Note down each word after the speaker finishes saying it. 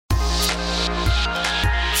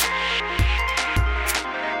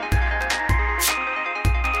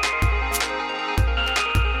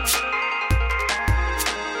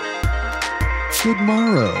Good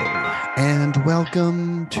morrow, and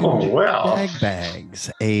welcome to Bag Well, Bags,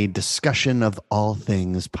 a discussion of all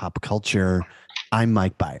things pop culture. I'm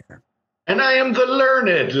Mike Byer, and I am the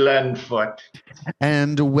learned Lenfoot.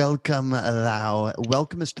 and welcomest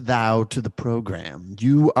thou to the program.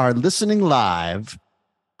 You are listening live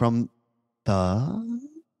from the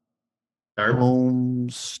home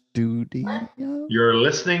studio You're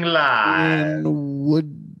listening live. in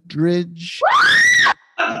Woodridge.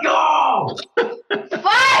 Let's go! 5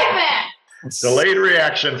 minutes! Delayed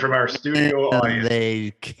reaction from our studio And audience.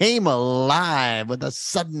 they came alive with a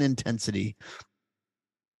sudden intensity.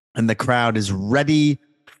 And the crowd is ready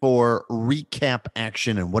for recap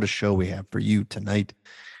action. And what a show we have for you tonight.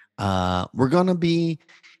 We're going to be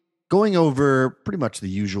going over pretty much the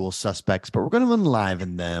usual suspects, but we're going to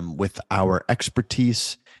enliven them with our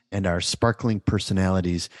expertise and our sparkling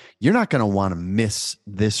personalities. You're not going to want to miss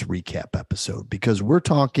this recap episode because we're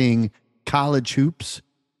talking college hoops.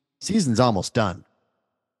 Season's almost done.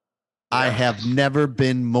 I have never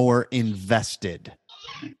been more invested,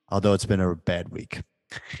 although it's been a bad week.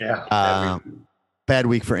 Yeah. Bad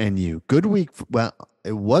week for NU. Good week.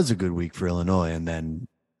 It was a good week for Illinois, and then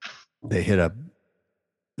they hit a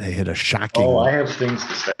shocking. Oh, I have things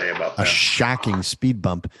to say about that. A shocking speed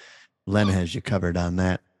bump. Len has you covered on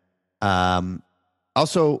that.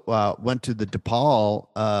 Also went to the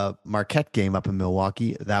DePaul Marquette game up in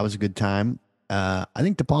Milwaukee. That was a good time. I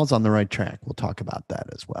think DePaul's on the right track. We'll talk about that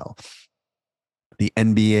as well. The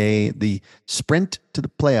NBA, the sprint to the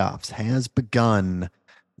playoffs has begun.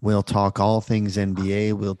 We'll talk all things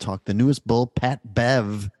NBA. We'll talk the newest bull, Pat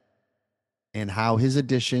Bev, and how his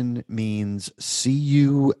addition means see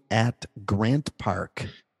you at Grant Park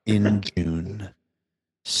in June.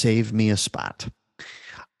 Save me a spot.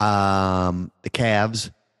 The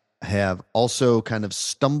Cavs have also kind of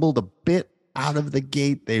stumbled a bit out of the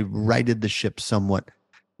gate. They righted the ship somewhat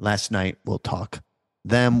last night. We'll talk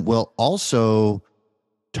them. We'll also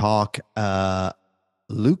talk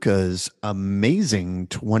Luka's amazing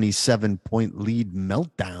 27-point lead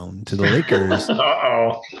meltdown to the Lakers.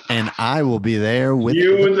 Uh-oh. And I will be there with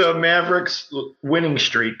the Mavericks winning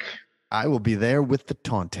streak. I will be there with the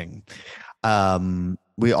taunting.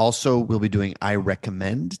 We also will be doing I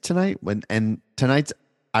Recommend tonight. And tonight's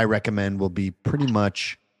I Recommend will be pretty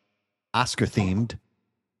much Oscar themed,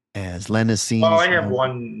 as Len has seen. Oh, I have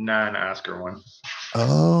one non-Oscar one.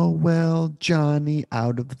 Oh, well, Johnny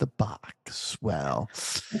out of the box. Well,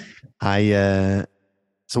 so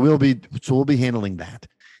we'll be handling that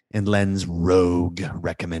and Len's rogue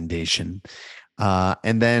recommendation.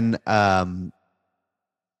 And then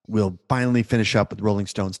we'll finally finish up with Rolling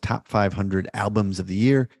Stone's top 500 albums of the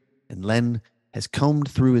year. And Len has combed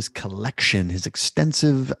through his collection, his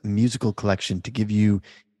extensive musical collection, to give you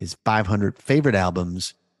his 500 favorite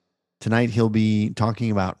albums. Tonight, he'll be talking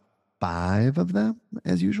about 5 of them,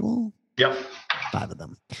 as usual. Yep. 5 of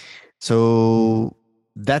them. So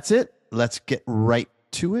that's it. Let's get right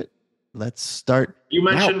to it. Let's start. You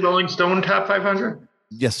mentioned Rolling Stone top 500?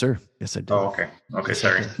 Yes, sir. Yes, I did. Oh, okay. Okay, Yes,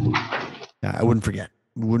 sorry. Yeah, I wouldn't forget.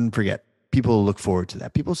 People look forward to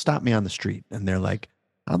that. People stop me on the street and they're like,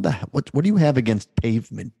 what do you have against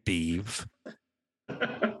Pavement Beeve?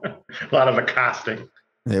 A lot of accosting.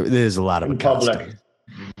 There's a lot of In accosting. public.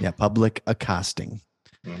 Yeah, public accosting.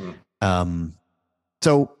 Mm-hmm.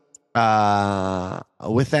 So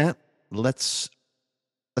with that, let's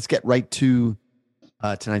get right to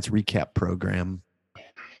tonight's recap program.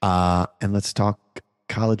 And let's talk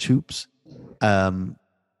college hoops.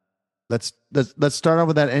 Let's start off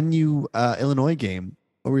with that NU Illinois game.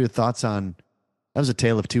 What were your thoughts on that? Was a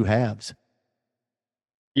tale of two halves.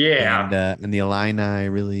 Yeah. And the Illini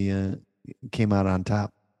really came out on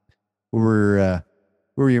top. What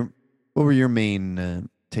were your main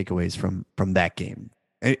takeaways from that game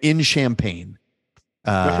in Champaign?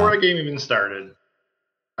 Before the game even started,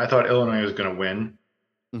 I thought Illinois was going to win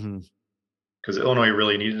because Illinois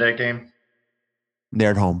really needed that game.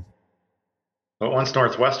 They're at home. But once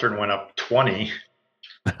Northwestern went up 20,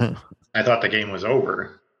 I thought the game was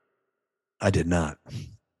over. I did not.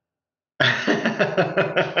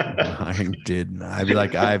 I did not. I'd be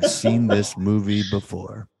like, I've seen this movie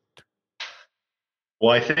before.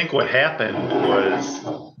 Well, I think what happened was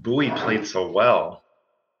Bowie played so well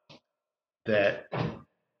that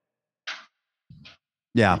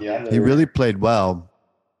he really played well.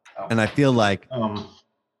 And I feel like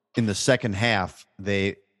in the second half,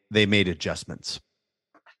 they made adjustments.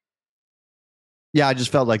 Yeah, I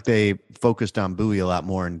just felt like they focused on Bowie a lot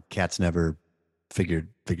more, and Cats never figured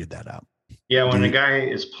that out. Yeah, when a guy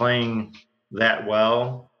is playing that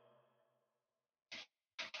well,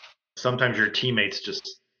 sometimes your teammates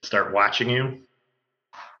just start watching you.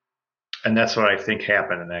 And that's what I think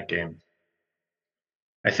happened in that game.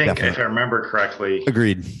 I think, Definitely. if I remember correctly,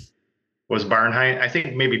 Agreed. was Barnheiser. I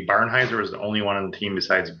think maybe Barnheiser was the only one on the team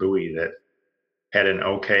besides Bowie that had an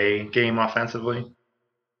okay game offensively.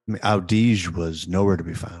 I mean, Audige was nowhere to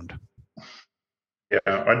be found. Yeah,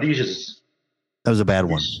 Audige is That was a bad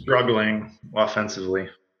one. struggling offensively.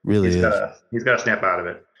 Really he's is. Got to snap out of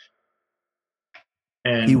it.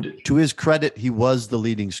 And to his credit, he was the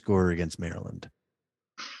leading scorer against Maryland.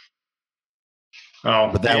 Oh,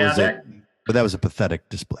 but that was a pathetic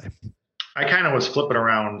display. I kind of was flipping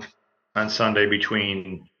around on Sunday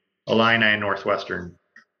between Illini and Northwestern.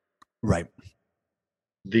 Right.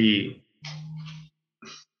 The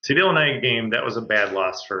Illinois game, that was a bad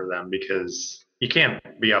loss for them because you can't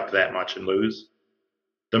be up that much and lose.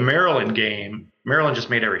 The Maryland game, Maryland just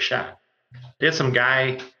made every shot. They had some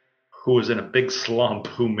guy who was in a big slump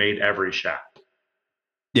who made every shot.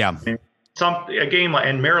 Yeah. A game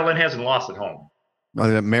and Maryland hasn't lost at home.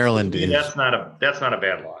 Maryland is. That's not a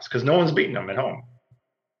bad loss because no one's beating them at home.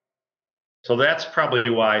 So that's probably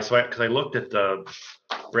why. Because I looked at the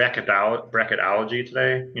bracketology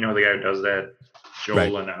today. You know, the guy who does that,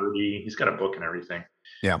 Joel Lenardi. He's got a book and everything.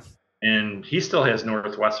 Yeah. And he still has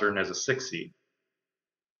Northwestern as a 6 seed.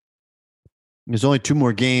 There's only 2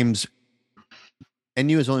 more games.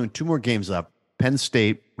 NU has only 2 more games left. Penn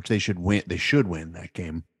State, which they should win. They should win that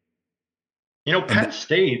game. You know, Penn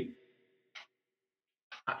State,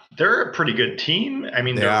 they're a pretty good team. I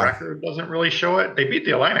mean, their record doesn't really show it. They beat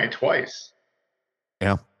the Illini twice.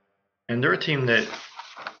 Yeah. And they're a team that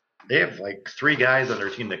they have like 3 guys on their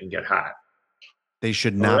team that can get hot. They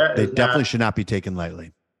should not. They definitely should not be taken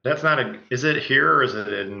lightly. That's not a. Is it here or is it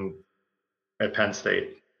at Penn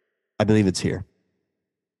State? I believe it's here.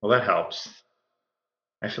 Well, that helps.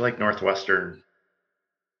 I feel like Northwestern,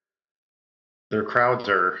 their crowds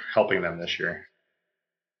are helping them this year.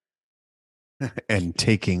 And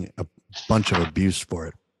taking a bunch of abuse for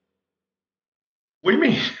it. What do you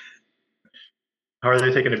mean? How are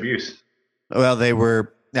they taking abuse? Well, they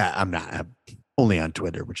were. I'm only on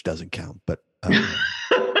Twitter, which doesn't count. But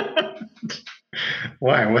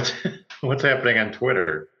why? What's happening on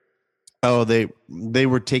Twitter? Oh, they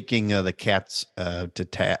were taking the Cats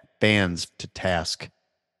fans to task,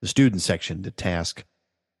 the student section to task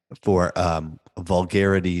for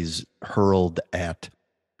vulgarities hurled at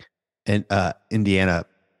an Indiana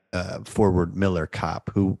forward Miller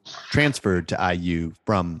Kopp, who transferred to IU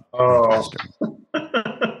from Northwestern.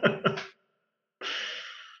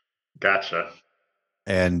 Gotcha.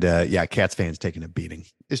 And Cats fans taking a beating.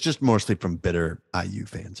 It's just mostly from bitter IU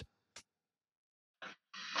fans.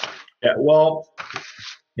 Yeah, well,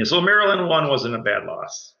 so Maryland one wasn't a bad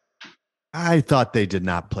loss. I thought they did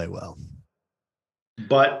not play well.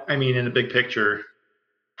 But, I mean, in the big picture,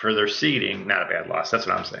 for their seeding, not a bad loss. That's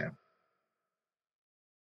what I'm saying.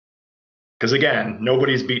 Because, again,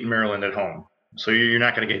 nobody's beaten Maryland at home. So you're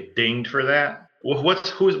not going to get dinged for that. Who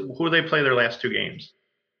do they play their last 2 games?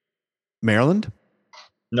 Maryland?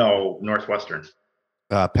 No, Northwestern.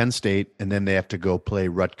 Penn State, and then they have to go play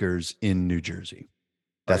Rutgers in New Jersey.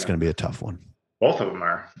 That's going to be a tough one. Both of them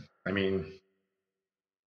are. I mean,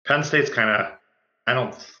 Penn State's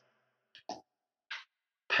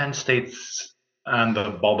Penn State's on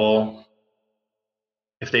the bubble.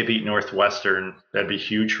 If they beat Northwestern, that'd be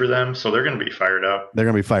huge for them. So they're going to be fired up. They're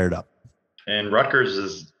going to be fired up. And Rutgers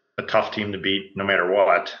is a tough team to beat no matter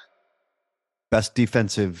what. Best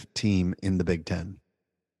defensive team in the Big Ten.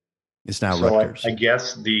 It's now Rutgers. I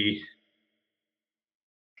guess the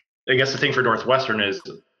thing for Northwestern is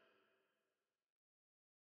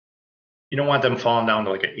you don't want them falling down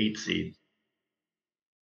to like an 8 seed.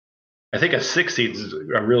 I think a 6 seed is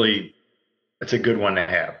it's a good one to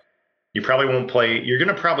have. You probably won't play. You're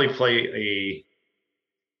going to probably play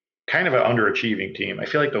a kind of an underachieving team. I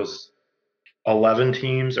feel like those 11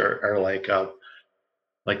 teams are like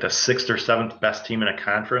the 6th or 7th best team in a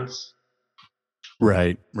conference.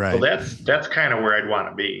 Right. So that's kind of where I'd want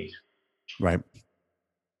to be. Right.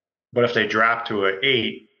 But if they drop to an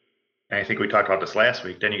 8, and I think we talked about this last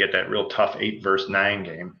week, then you get that real tough 8 versus 9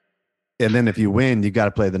 game. And then if you win, you got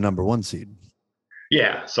to play the number 1 seed.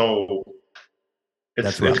 Yeah, so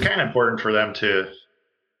it's kind of important for them to.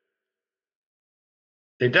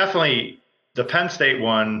 They definitely, the Penn State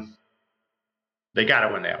one, they got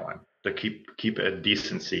to win that one to keep a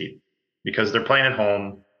decent seed because they're playing at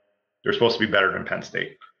home. They're supposed to be better than Penn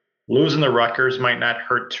State. Losing the Rutgers might not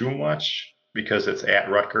hurt too much because it's at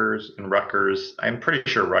Rutgers, and Rutgers, I'm pretty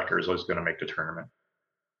sure Rutgers was going to make the tournament.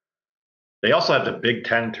 They also have the Big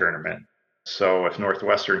Ten tournament. So if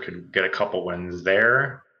Northwestern could get a couple wins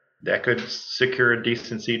there, that could secure a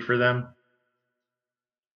decent seed for them.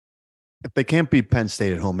 If they can't beat Penn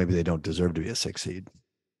State at home, maybe they don't deserve to be a 6 seed.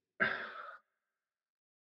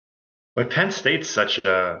 But Penn State's such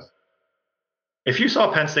a. If you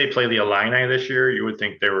saw Penn State play the Illini this year, you would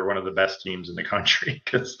think they were one of the best teams in the country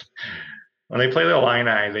because when they play the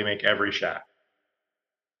Illini, they make every shot.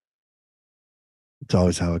 It's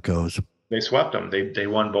always how it goes. They swept them. They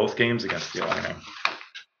won both games against the Illini.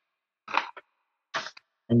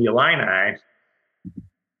 And the Illini,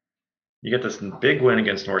 you get this big win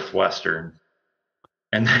against Northwestern,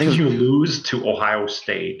 and then you lose to Ohio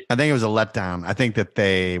State. I think it was a letdown. I think that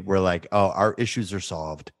they were like, "Oh, our issues are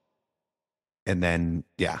solved," and then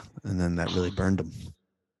that really burned them.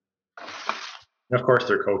 And of course,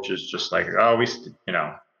 their coach is just like, "Oh, I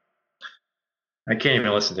can't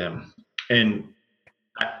even listen to him." And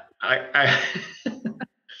I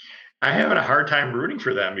I having a hard time rooting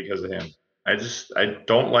for them because of him. I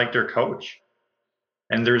don't like their coach.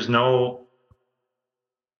 And there's no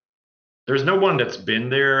one that's been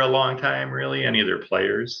there a long time, really, any of their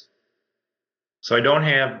players. So I don't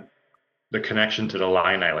have the connection to the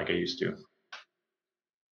Illini like I used to.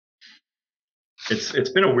 It's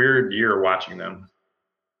been a weird year watching them.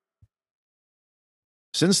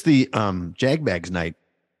 Since the Jagbags night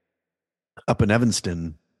up in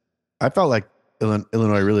Evanston, I felt like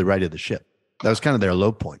Illinois really righted the ship. That was kind of their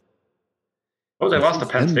low point. Oh, they lost to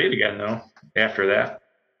Penn State again, though, after that.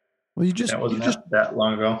 Well, that wasn't that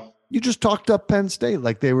long ago. You just talked up Penn State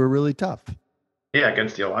like they were really tough. Yeah,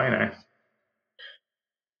 against the Illini.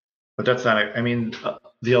 But that's not,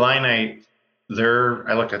 the Illini,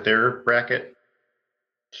 I looked at their bracket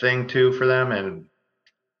thing too for them, and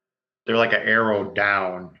they're like an arrow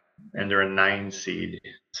down, and they're a 9 seed.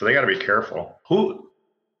 So they got to be careful.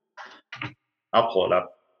 I'll pull it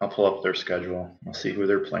up. I'll pull up their schedule. I'll see who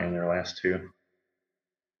they're playing their last two.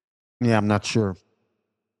 Yeah, I'm not sure.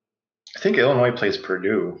 I think Illinois plays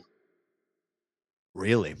Purdue.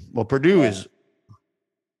 Really? Well, Purdue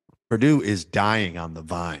is dying on the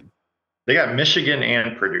vine. They got Michigan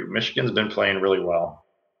and Purdue. Michigan's been playing really well.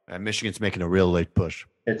 And Michigan's making a real late push.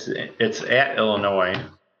 It's at Illinois.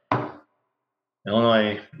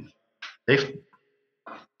 Illinois,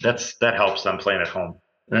 that helps them playing at home.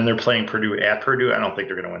 And then they're playing Purdue at Purdue. I don't think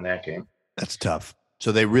they're going to win that game. That's tough.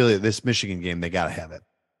 So this Michigan game, they got to have it.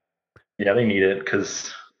 Yeah, they need it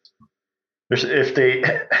because if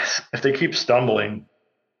they keep stumbling,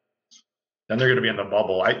 then they're going to be in the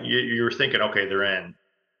bubble. You were thinking, okay, they're in,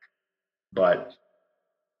 but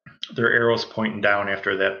their arrow's pointing down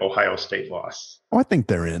after that Ohio State loss. Oh, I think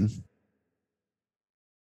they're in.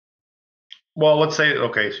 Well, let's say,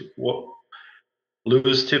 okay,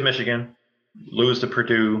 lose to Michigan, lose to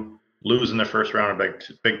Purdue, lose in the first round of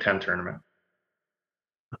Big Ten tournament.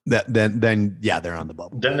 Then they're on the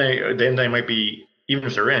bubble. Then they might be, even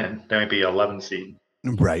if they're in, they might be 11 seed.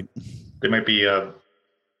 Right. They might be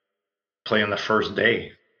playing the first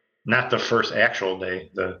day, not the first actual day.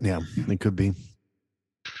 It could be.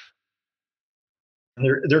 And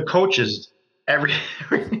their coach is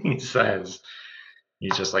everything he says.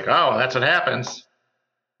 He's just like, oh, that's what happens.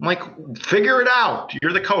 I'm like, figure it out.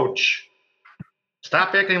 You're the coach.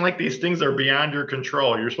 Stop acting like these things are beyond your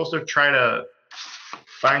control. You're supposed to try to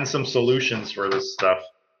find some solutions for this stuff.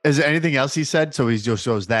 Is there anything else he said? So he's just,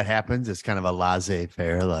 as that happens, it's kind of a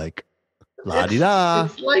laissez-faire, like la-di-da.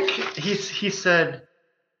 It's like he said,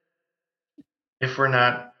 if we're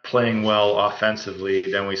not playing well offensively,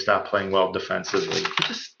 then we stop playing well defensively.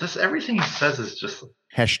 Everything he says is just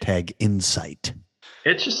 #insight.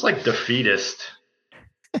 It's just like defeatist.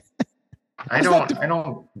 I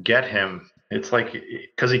don't get him. It's like,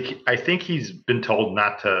 because I think he's been told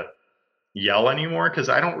not to yell anymore, because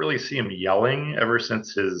I don't really see him yelling ever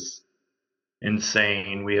since his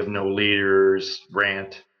insane "we have no leaders"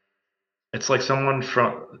 rant. It's like someone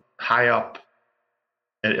from high up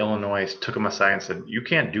at Illinois took him aside and said, you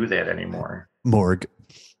can't do that anymore. Morgue.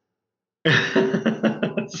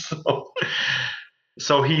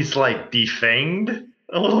 So he's like defanged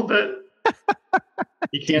a little bit.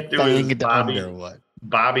 He can't do his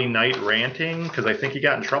Bobby Knight ranting, because I think he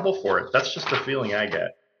got in trouble for it. That's just the feeling I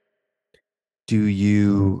get. Do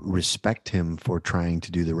you respect him for trying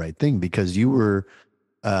to do the right thing? Because you were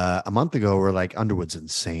a month ago were like, Underwood's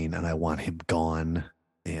insane and I want him gone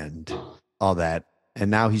and all that. And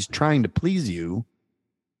now he's trying to please you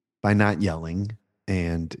by not yelling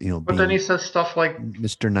and, but then he says stuff like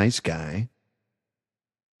Mr. Nice Guy.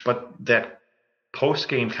 But that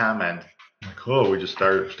post-game comment, like, oh, we just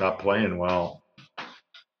stopped playing well.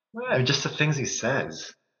 Yeah, just the things he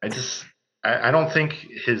says. I don't think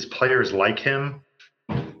his players like him.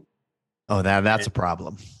 Oh, that's a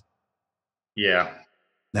problem. Yeah.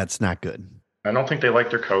 That's not good. I don't think they like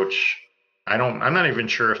their coach. I'm not even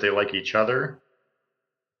sure if they like each other.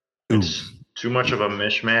 Ooh. It's too much of a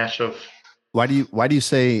mishmash of. Why do you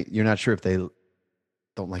say you're not sure if they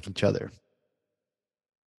don't like each other?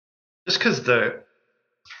 Just because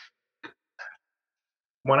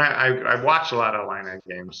when I watch a lot of Illini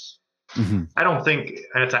games, Mhm. I don't think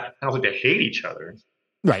they hate each other.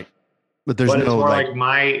 Right. But there's But it's no more like,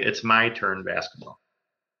 like it's my turn basketball.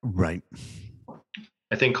 right.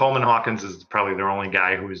 I think Coleman Hawkins is probably the only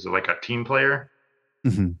guy who's like a team player.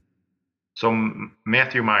 Mhm. So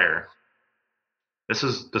Matthew Meyer, this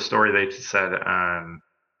is the story they said on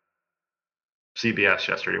CBS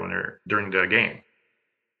yesterday during the game.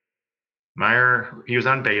 Meyer, he was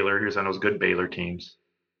on Baylor. He was on those good Baylor teams.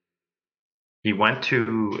 He went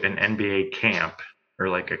to an NBA camp or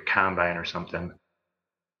like a combine or something,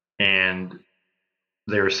 and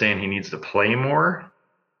they were saying he needs to play more,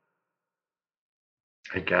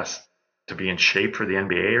 I guess, to be in shape for the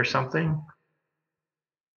NBA or something.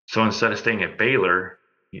 So instead of staying at Baylor,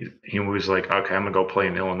 he was like, okay, I'm gonna go play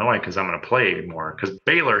in Illinois because I'm gonna play more. Because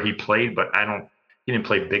Baylor he played, but he didn't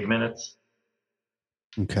play big minutes.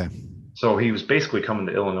 Okay. So he was basically coming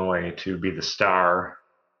to Illinois to be the star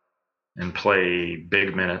and play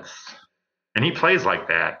big minutes. And he plays like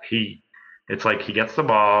that. It's like he gets the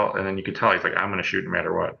ball, and then you can tell he's like, I'm gonna shoot no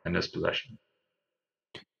matter what in this possession.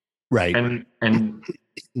 Right. And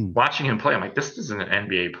watching him play, I'm like, this isn't an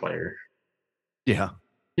NBA player. Yeah.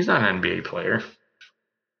 He's not an NBA player.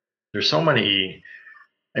 There's so many.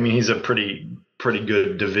 I mean, he's a pretty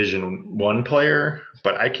good Division I player,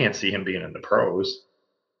 but I can't see him being in the pros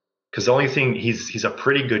because the only thing he's a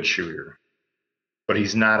pretty good shooter, but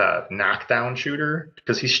he's not a knockdown shooter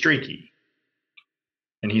because he's streaky,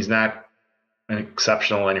 and he's not an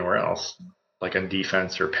exceptional anywhere else, like on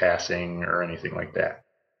defense or passing or anything like that.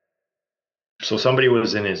 So somebody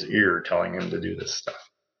was in his ear telling him to do this stuff,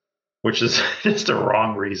 which is just a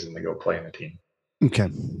wrong reason to go play in a team. Okay.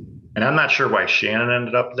 And I'm not sure why Shannon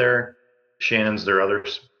ended up there. Shannon's their other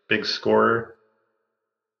big scorer.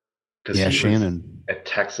 Yeah, He Shannon. was at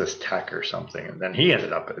Texas Tech or something, and then he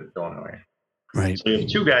ended up at Illinois. Right. So you have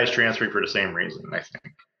two guys transferring for the same reason, I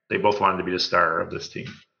think. They both wanted to be the star of this team.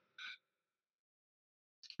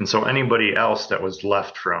 And so anybody else that was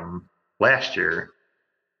left from last year,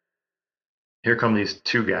 here come these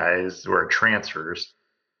two guys who are transfers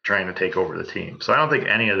trying to take over the team. So I don't think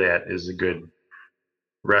any of that is a good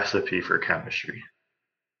recipe for chemistry.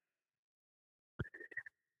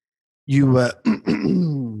 You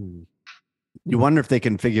you wonder if they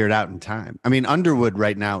can figure it out in time. I mean, Underwood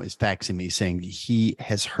right now is faxing me saying he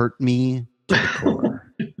has hurt me to the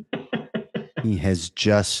core. He has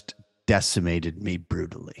just decimated me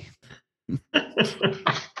brutally. That's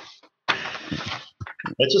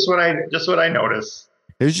just what I notice.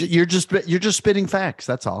 You're just spitting facts.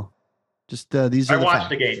 That's all. Just these are. I watch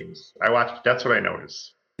the games. That's what I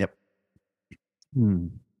notice. Yep.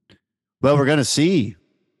 Well, we're gonna see.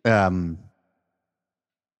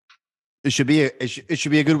 It should be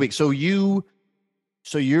a good week. So you're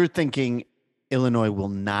thinking Illinois will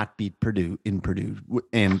not beat Purdue in Purdue,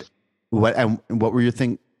 and what were your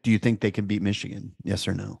think? Do you think they can beat Michigan? Yes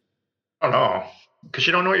or no? I don't know, because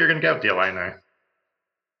you don't know what you're going to get with the Illini.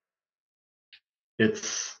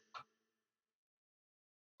 It's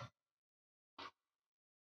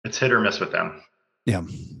hit or miss with them. Yeah.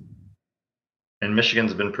 And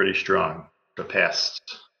Michigan's been pretty strong the past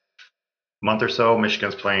month or so.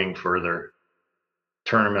 Michigan's playing for their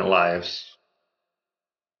tournament lives.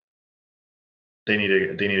 They need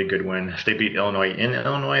a good win. If they beat Illinois in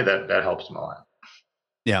Illinois, that helps them a lot.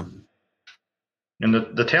 Yeah. And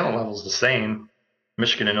the talent level is the same,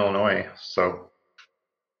 Michigan and Illinois. So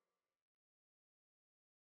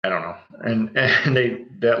I don't know. And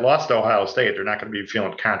that lost to Ohio State, they're not going to be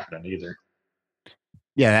feeling confident either.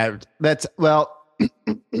 Yeah, that's well.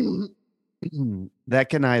 that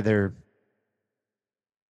can either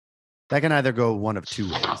go one of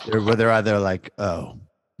two ways. They're either like, oh,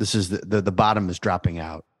 this is the bottom is dropping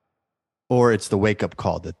out, or it's the wake up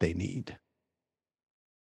call that they need.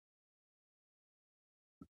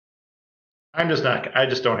 I just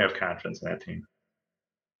don't have confidence in that team.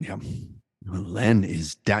 Yeah. Len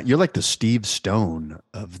is down. You're like the Steve Stone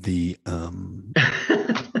of the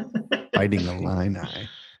Fighting Illini.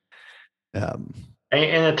 In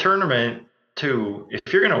a tournament, too,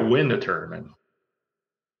 if you're going to win the tournament,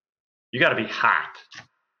 you got to be hot.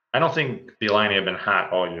 I don't think the Illini have been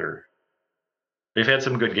hot all year. They've had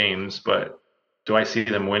some good games, but do I see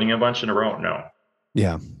them winning a bunch in a row? No.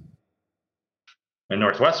 Yeah. And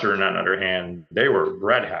Northwestern, on the other hand, they were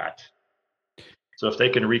red hot. So if they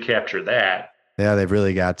can recapture that, yeah, they've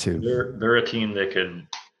really got to. They're a team that could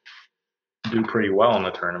do pretty well in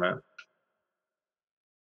the tournament.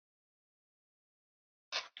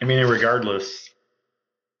 I mean, regardless,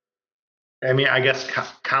 I mean, I guess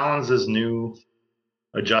Collins' new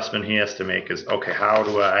adjustment he has to make is, okay, how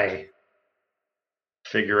do I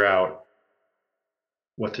figure out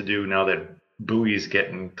what to do now that Bowie's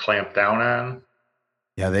getting clamped down on?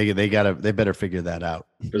 Yeah, they better figure that out.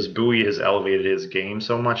 Because Bowie has elevated his game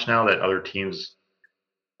so much now that other teams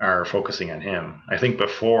are focusing on him. I think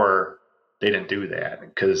before they didn't do that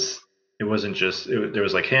because it wasn't just there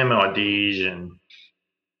was like him and Audige and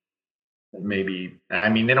maybe, I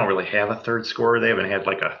mean, they don't really have a third scorer. They haven't had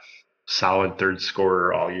like a solid third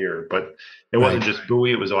scorer all year, but it wasn't just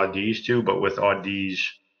Bowie, it was Audige too. But with Audige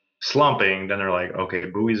slumping, then they're like, okay,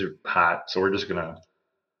 Bowie's hot, so we're just gonna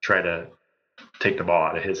try to take the ball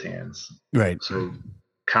out of his hands. Right. So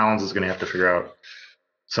Collins is gonna have to figure out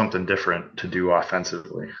something different to do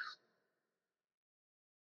offensively.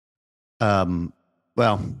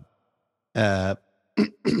 Well,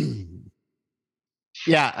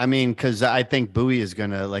 yeah, I mean, because I think Bowie is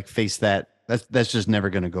gonna like face that. That's just never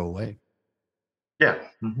gonna go away. Yeah.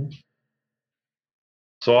 Mm-hmm.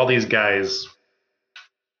 So all these guys,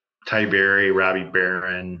 Ty Berry, Robbie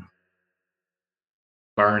Barron,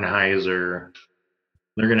 Barnhizer,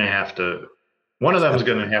 they're gonna have to. One of them is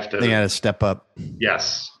gonna have to. They gotta step up.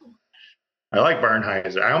 Yes, I like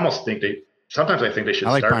Barnhizer. I almost think sometimes I think they should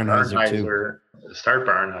like start Barnhizer too. Start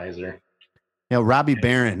Barnhizer. You know, Robbie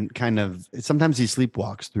Barron kind of sometimes he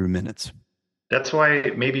sleepwalks through minutes. That's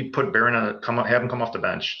why maybe put Barron on have him come off the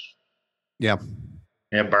bench. Yeah.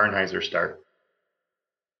 Have Barnhizer start.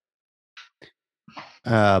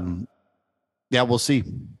 Yeah, we'll see.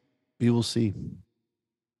 We will see.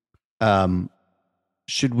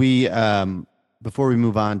 Should we before we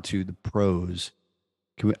move on to the pros,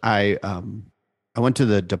 I went to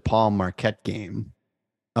the DePaul Marquette game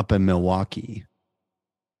up in Milwaukee,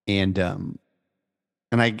 and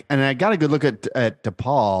I got a good look at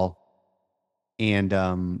DePaul,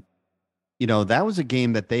 and you know, that was a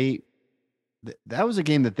game that they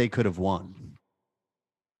could have won,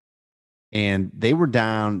 and they were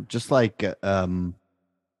down just like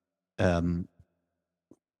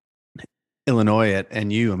Illinois at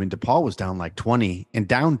NU. I mean, DePaul was down like 20 and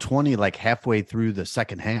down 20 like halfway through the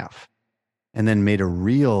second half, and then made a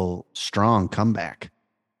real strong comeback.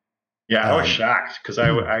 Yeah, I was shocked because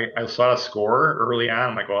I saw a score early on.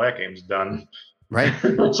 I'm like, well, that game's done. Right.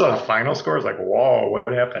 So the final score is like, whoa, what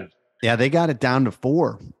happened? Yeah, they got it down to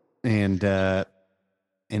 4. And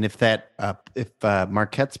if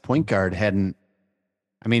Marquette's point guard hadn't,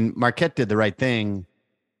 I mean, Marquette did the right thing.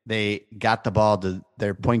 They got the ball to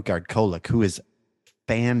their point guard, Kolek, who is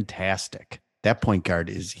fantastic. That point guard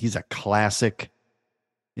he's a classic,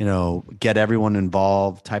 you know, get everyone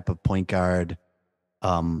involved type of point guard.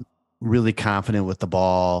 Really confident with the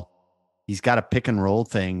ball. He's got a pick and roll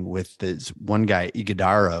thing with this one guy,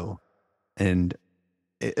 Iguodaro, and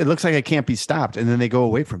it looks like it can't be stopped. And then they go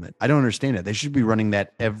away from it. I don't understand it. They should be running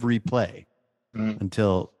that every play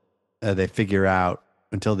until they figure out,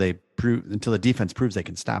 until the defense proves they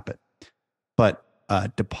can stop it. But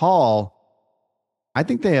DePaul, I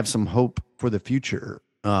think they have some hope for the future.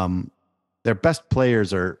 Their best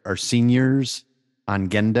players are seniors.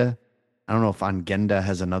 Ongenda. I don't know if Ongenda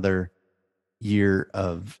has another year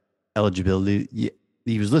of eligibility.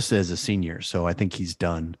 He was listed as a senior, so I think he's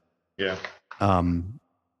done. Yeah.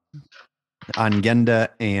 Ongenda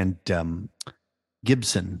and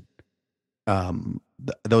Gibson.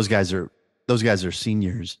 Those guys are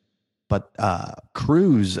seniors. But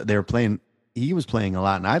Cruz, he was playing a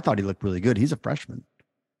lot, and I thought he looked really good. He's a freshman.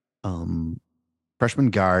 Freshman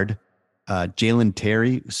guard. Jalen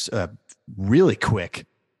Terry, really quick.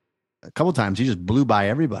 A couple times he just blew by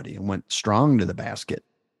everybody and went strong to the basket.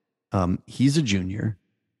 He's a junior.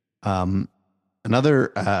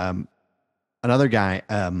 Another guy,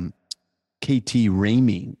 KT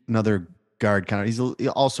Ramey, another guard kind of. He's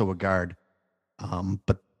also a guard,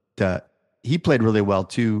 but he played really well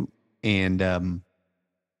too. And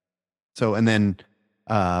then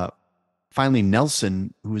finally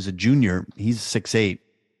Nelson, who is a junior, he's 6'8".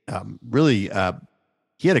 Really,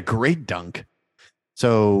 he had a great dunk.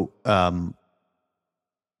 So, yeah,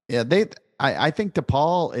 I think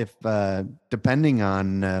DePaul, if depending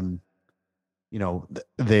on, you know,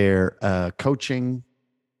 their coaching,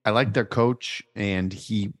 I like their coach, and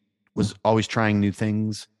he was always trying new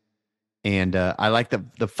things, and I like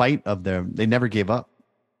the fight of them. They never gave up.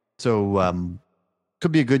 So,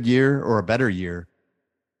 could be a good year or a better year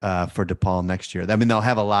for DePaul next year. I mean, they'll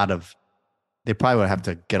have they probably would have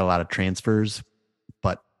to get a lot of transfers,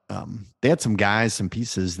 but they had some guys, some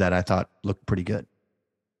pieces that I thought looked pretty good.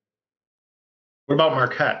 What about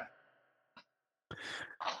Marquette?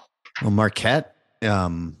 Well, Marquette, they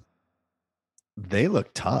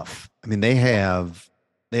look tough. I mean, they have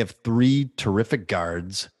three terrific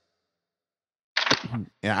guards.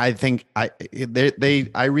 Yeah, I think I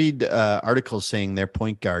read articles saying their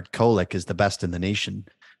point guard Kolek is the best in the nation.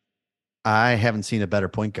 I haven't seen a better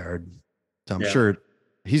point guard, so I'm sure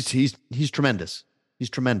he's tremendous. He's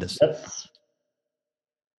tremendous.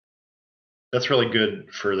 That's really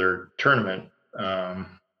good for their tournament.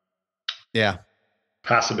 Yeah,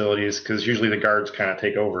 possibilities, because usually the guards kind of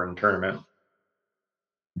take over in tournament.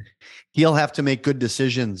 He'll have to make good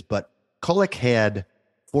decisions, but Kolek had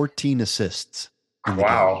 14 assists.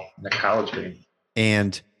 Wow, in the college game.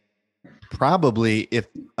 And probably if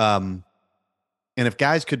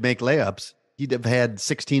guys could make layups, he'd have had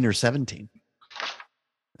 16 or 17.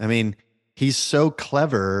 I mean, he's so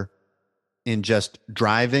clever in just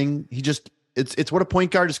driving. It's what a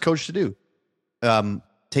point guard is coached to do.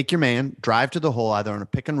 Take your man, drive to the hole, either on a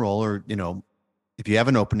pick and roll or, if you have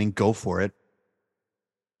an opening, go for it.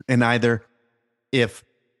 And either if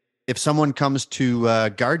someone comes to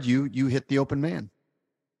guard you, you hit the open man.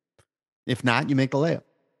 If not, you make the layup.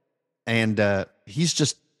 And he's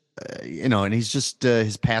just, and he's just,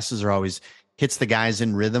 his passes are always hits the guys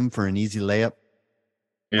in rhythm for an easy layup.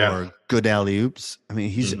 Yeah. Or good alley oops. I mean,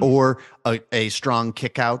 he's or a strong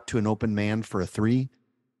kick out to an open man for a three.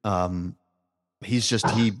 He's just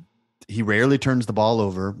he rarely turns the ball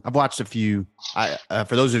over. I've watched a few.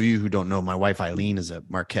 For those of you who don't know, my wife Eileen is a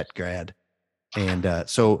Marquette grad, and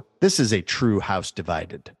so this is a true house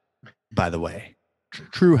divided. By the way,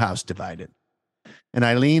 true house divided. And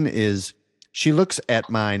Eileen she looks at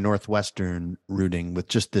my Northwestern rooting with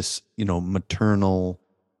just this maternal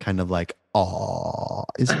kind of like, oh,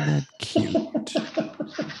 isn't that cute?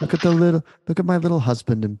 Look at my little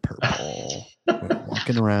husband in purple. We're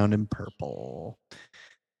walking around in purple.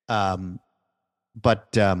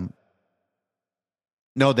 But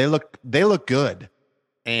no, they look good.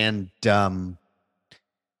 And I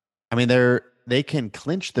mean they can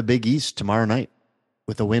clinch the Big East tomorrow night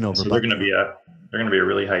with a win over. So they're going to be a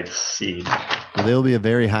really high seed. So they'll be a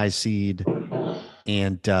very high seed.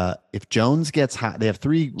 And if Jones gets hot, they have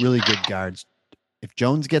three really good guards. If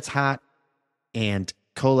Jones gets hot and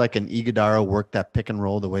Kolek and Iguodala work that pick and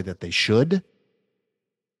roll the way that they should,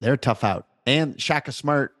 they're tough out. And Shaka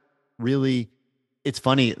Smart really, it's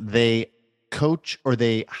funny, they coach or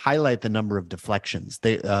they highlight the number of deflections.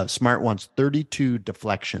 Smart wants 32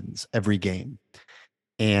 deflections every game.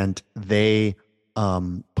 And they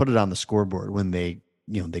put it on the scoreboard when they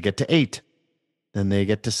get to 8. Then they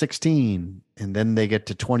get to 16, and then they get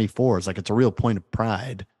to 24. It's like it's a real point of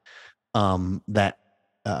pride. Smart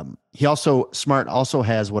also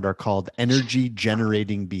has what are called energy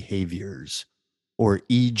generating behaviors, or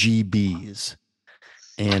EGBs,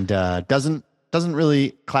 and doesn't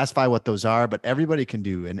really classify what those are, but everybody can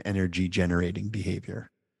do an energy generating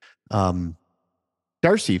behavior.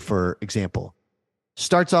 Darcy, for example,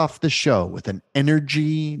 starts off the show with an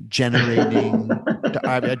energy generating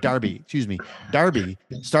Darby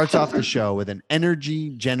starts off the show with an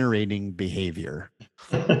energy generating behavior.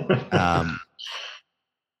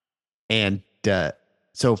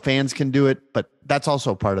 So fans can do it, but that's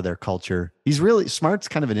also part of their culture. Smart's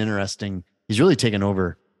kind of he's really taken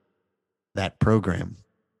over that program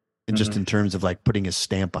and just in terms of like putting his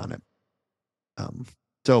stamp on it.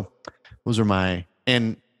 So those are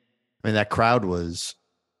that crowd was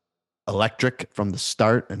electric from the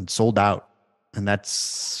start and sold out. And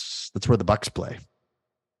that's where the Bucks play.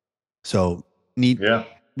 So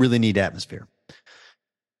really neat atmosphere.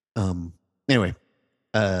 Anyway,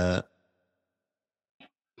 that's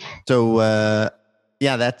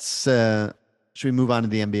should we move on to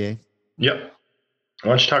the NBA? Yep. Why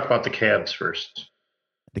don't you talk about the Cavs first?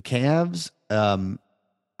 The Cavs, I'm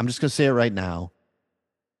just gonna say it right now.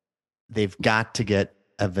 They've got to get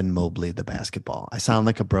Evan Mobley the basketball. I sound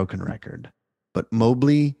like a broken record, but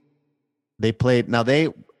Mobley, they played. Now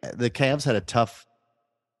the Cavs had a tough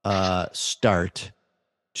start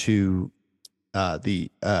to the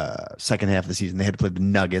second half of the season. They had to play the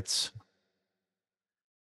Nuggets,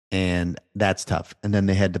 and that's tough. And then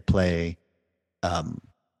they had to play. They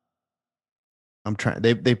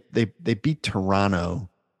beat Toronto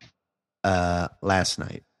last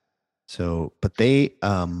night. So, but they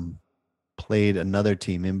played another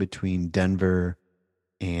team in between Denver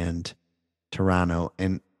and Toronto,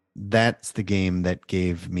 and that's the game that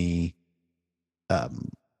gave me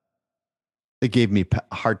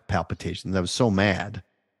heart palpitations. I was so mad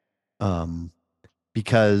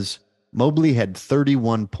because Mobley had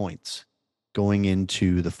 31 points going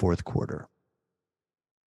into the fourth quarter,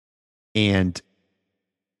 and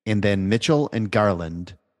And then Mitchell and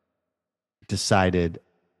Garland decided,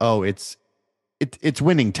 oh, it's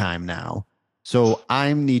winning time now. So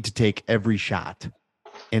I need to take every shot.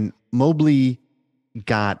 And Mobley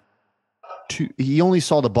got he only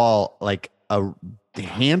saw the ball like a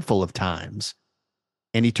handful of times,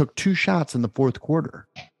 and he took 2 shots in the fourth quarter.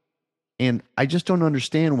 And I just don't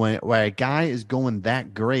understand why a guy is going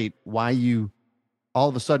that great, why you all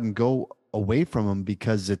of a sudden go away from him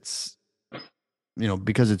because it's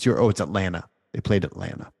it's Atlanta. They played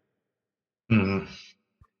Atlanta.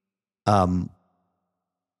 Mm-hmm.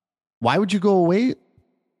 Why would you go away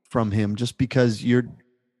from him just because you're,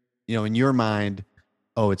 in your mind,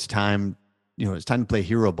 oh, it's time, it's time to play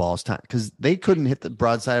hero ball. It's time because they couldn't hit the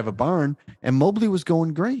broadside of a barn and Mobley was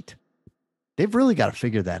going great. They've really got to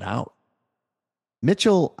figure that out.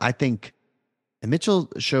 Mitchell, I think, and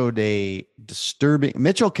Mitchell showed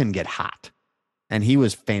Mitchell can get hot, and he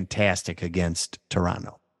was fantastic against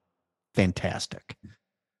Toronto. Fantastic.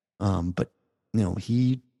 But,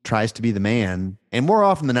 he tries to be the man, and more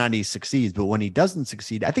often than not, he succeeds. But when he doesn't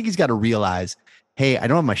succeed, I think he's got to realize, hey, I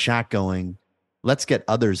don't have my shot going. Let's get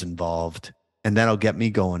others involved, and that'll get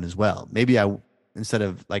me going as well. Maybe instead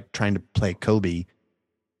of like trying to play Kobe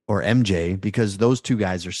or MJ, because those two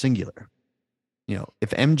guys are singular. If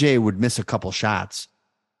MJ would miss a couple shots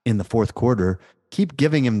in the fourth quarter, keep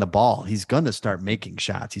giving him the ball. He's going to start making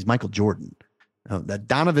shots. He's Michael Jordan. That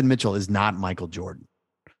Donovan Mitchell is not Michael Jordan.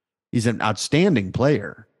 He's an outstanding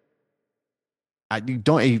player.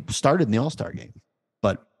 He started in the All-Star game,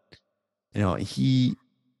 but he's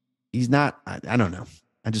not. I don't know.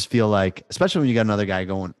 I just feel like, especially when you got another guy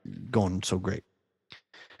going so great.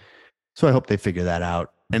 So I hope they figure that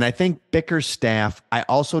out. And I think Bickerstaff, I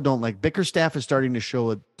also don't like. Bickerstaff is starting to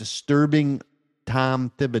show a disturbing Tom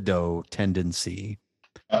Thibodeau tendency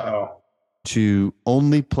to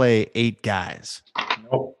only play 8 guys.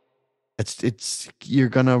 Nope. You're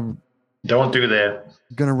gonna don't do that.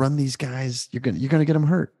 You're gonna run these guys. You're gonna get them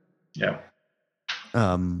hurt. Yeah.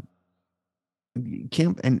 Can't,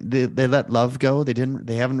 and they let Love go. They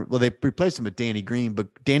replaced him with Danny Green, but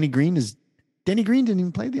Danny Green didn't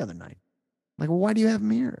even play the other night. Like, well, why do you have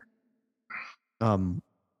him here?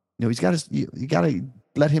 He's got you got to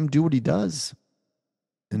let him do what he does,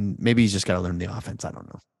 and maybe he's just got to learn the offense. I don't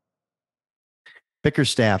know.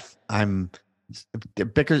 Bickerstaff,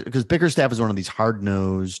 because Bickerstaff is one of these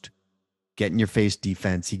hard-nosed, get in your face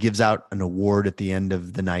defense. He gives out an award at the end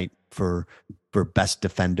of the night for best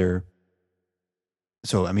defender.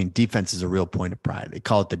 So, I mean, defense is a real point of pride. They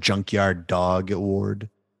call it the Junkyard Dog Award.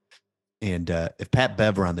 And if Pat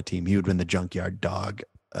Bev were on the team, he would win the Junkyard Dog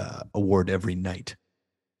Award every night.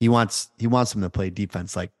 He wants him to play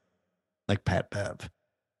defense like Pat Bev.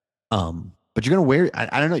 But you're gonna wear.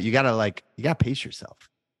 I don't know. You gotta pace yourself.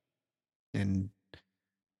 And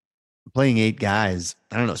playing 8 guys,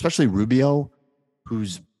 I don't know. Especially Rubio,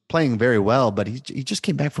 who's playing very well, but he just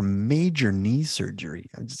came back from major knee surgery.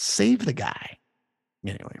 Save the guy.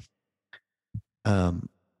 Anyway, I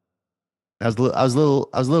was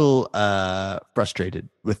a little frustrated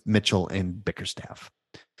with Mitchell and Bickerstaff.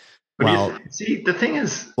 The thing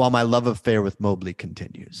is, while my love affair with Mobley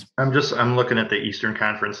continues, I'm looking at the Eastern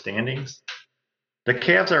Conference standings. The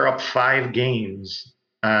Cavs are up 5 games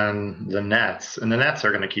on the Nets, and the Nets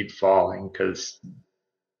are going to keep falling because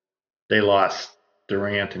they lost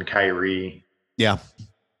Durant and Kyrie. Yeah.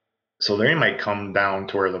 So they might come down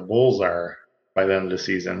to where the Bulls are by the end of the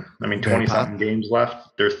season. I mean, 20-something games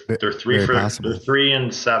left. They're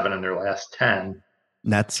 3-7 in their last 10.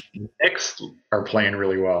 Nets. The Knicks are playing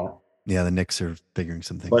really well. Yeah, the Knicks are figuring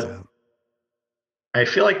some things out. I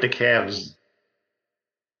feel like the Cavs,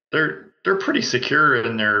 they're pretty secure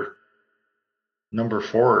in their number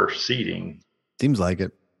 4 seeding. Seems like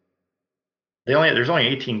it. There's only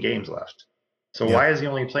 18 games left. So why is he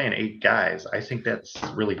only playing 8 guys? I think that's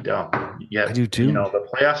really dumb. Yeah, I do too. The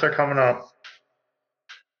playoffs are coming up.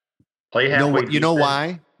 Play halfway. You know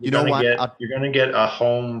why? You're going to get a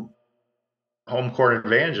home court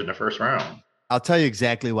advantage in the first round. I'll tell you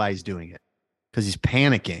exactly why he's doing it. Because he's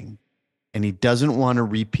panicking, and he doesn't want a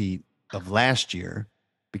repeat of last year.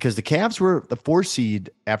 Because the Cavs were the 4 seed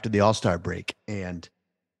after the All-Star break, and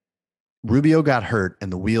Rubio got hurt,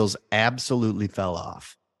 and the wheels absolutely fell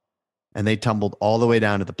off. And they tumbled all the way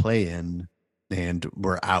down to the play-in and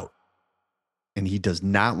were out. And he does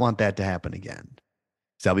not want that to happen again.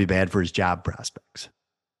 So that'll be bad for his job prospects.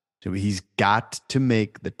 So he's got to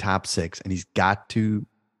make the top 6, and he's got to,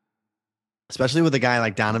 especially with a guy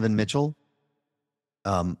like Donovan Mitchell,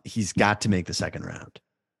 he's got to make the second round.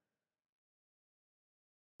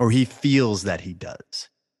 Or he feels that he does.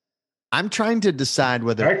 I'm trying to decide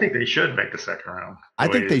whether I think they should make the second round. I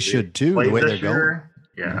think they should too, the way they're going.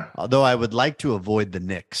 Yeah. Although I would like to avoid the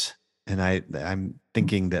Knicks, and I'm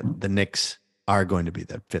thinking that the Knicks are going to be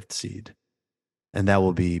the 5th seed, and that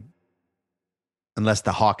will be unless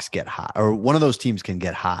the Hawks get hot or one of those teams can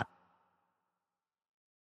get hot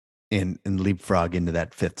and leapfrog into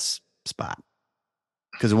that 5th spot,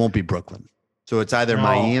 because it won't be Brooklyn. So it's either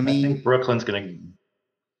Miami. I think Brooklyn's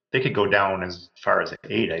they could go down as far as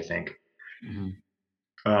 8, I think. It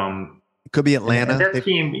could be Atlanta. And that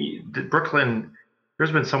team, Brooklyn,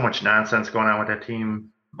 there's been so much nonsense going on with that team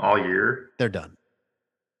all year. They're done.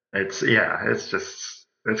 It's going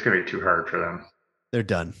to be too hard for them. They're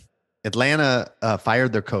done. Atlanta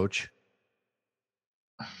fired their coach.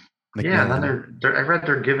 McMillan. Yeah, and then I read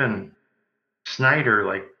they're giving Snyder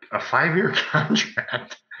like a 5-year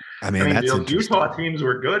contract. I mean those Utah teams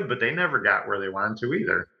were good, but they never got where they wanted to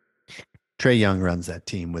either. Trae Young runs that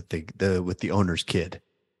team with the owner's kid,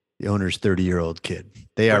 the owner's 30-year-old kid.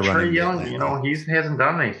 They are running. Trae Young, he hasn't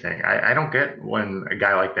done anything. I don't get when a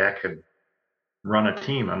guy like that could run a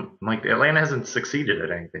team. I'm like, Atlanta hasn't succeeded at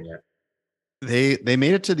anything yet. They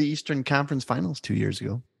made it to the Eastern Conference Finals 2 years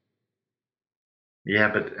ago. Yeah,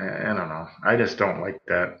 but I don't know. I just don't like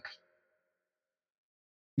that.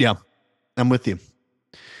 Yeah, I'm with you.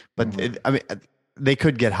 But they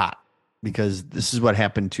could get hot, because this is what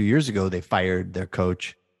happened 2 years ago. They fired their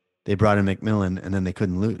coach. They brought in McMillan, and then they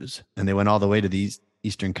couldn't lose. And they went all the way to the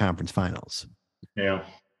Eastern Conference Finals. Yeah.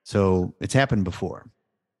 So it's happened before.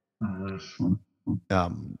 Mm-hmm.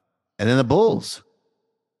 And then the Bulls.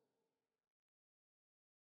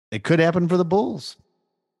 It could happen for the Bulls.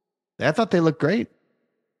 I thought they looked great.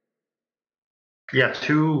 Yeah,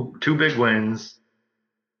 two big wins.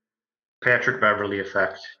 Patrick Beverley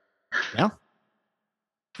effect. Yeah.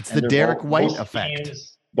 It's the Derek White effect.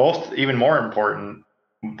 Both, even more important,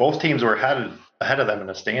 both teams were ahead of them in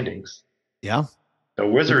the standings. Yeah. The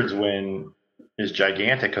Wizards win is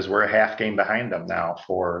gigantic because we're a half game behind them now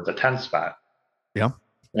for the 10th spot. Yeah.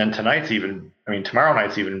 And tomorrow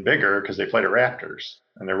night's even bigger because they play the Raptors.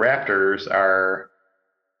 And the Raptors are,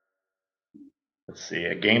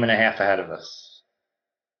 a game and a half ahead of us.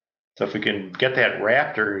 So if we can get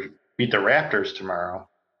beat the Raptors tomorrow,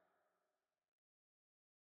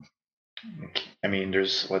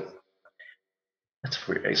 that's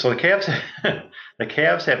weird. So the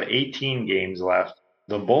Cavs have 18 games left.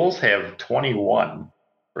 The Bulls have 21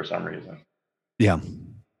 for some reason. Yeah.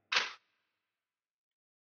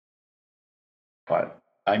 But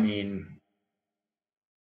I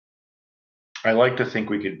like to think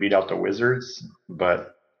we could beat out the Wizards,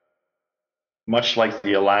 but much like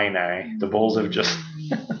the Illini, the Bulls have just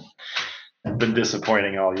been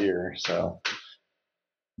disappointing all year. So,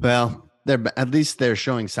 well, at least they're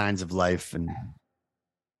showing signs of life. And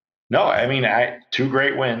no, 2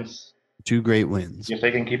 great wins. 2 great wins. If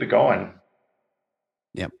they can keep it going.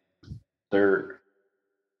 Yep.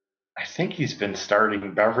 I think he's been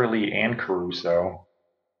starting Beverly and Caruso.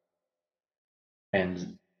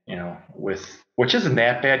 And, which isn't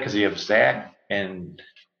that bad because you have Zach and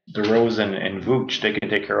DeRozan and Vooch. They can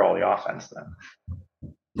take care of all the offense then.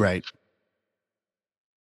 Right.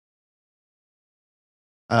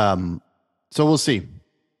 So we'll see.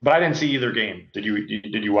 But I didn't see either game. Did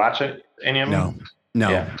you watch it? Any of them? No,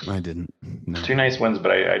 yeah. I didn't. No. 2 nice wins,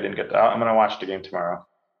 but I didn't get that. I'm going to watch the game tomorrow.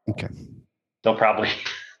 Okay. They'll probably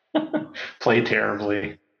play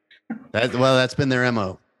terribly. That's been their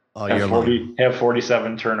MO all year long. Have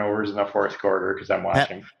 47 turnovers in the 4th quarter because I'm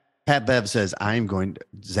watching. Pat Bev says,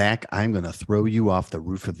 Zach, I'm going to throw you off the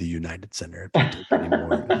roof of the United Center if you take any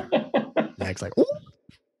more. Zach's like, ooh.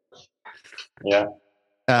 Yeah.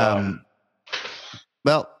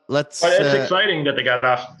 Well, let's. But it's exciting that they got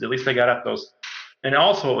off. At least they got off those. And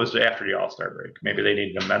also, it was after the All-Star break. Maybe they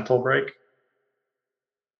needed a mental break.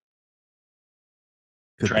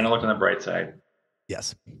 Trying to look on the bright side.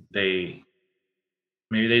 Yes. Maybe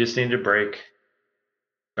they just needed a break.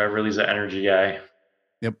 Beverly's an energy guy.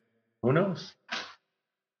 Yep. Who knows?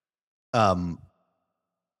 Well,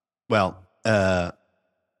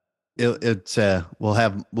 we'll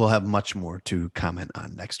have much more to comment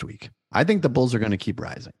on next week. I think the Bulls are going to keep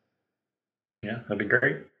rising. Yeah, that'd be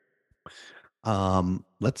great.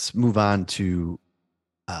 Let's move on to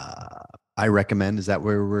I recommend. Is that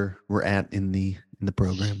where we're at in the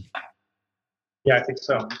program? Yeah, I think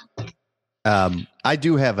so. I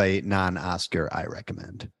do have a non-Oscar I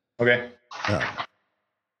recommend. Okay.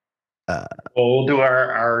 We'll do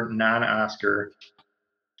our non-Oscar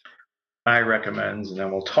I recommends, and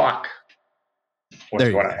then we'll talk. What's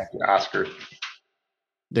going on after the Oscars?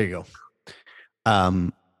 There you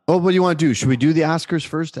go. Well, what do you want to do? Should we do the Oscars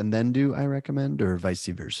first and then do I recommend, or vice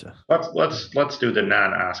versa? Let's do the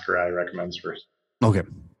non-Oscar I recommends first. Okay.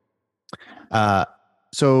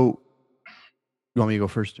 So you want me to go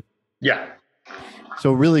first? Yeah.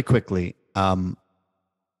 So really quickly,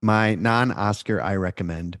 my non-Oscar I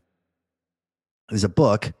recommend is a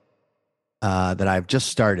book that I've just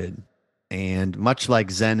started, and much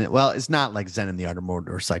like Zen, well, it's not like Zen and the Art of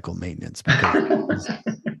Motorcycle Maintenance, because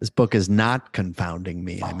this book is not confounding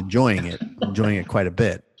me. I'm enjoying it. I'm enjoying it quite a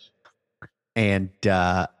bit. And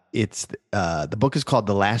it's the book is called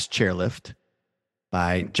The Last Chairlift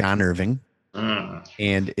by John Irving.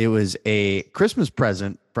 And it was a Christmas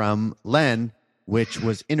present from Len, which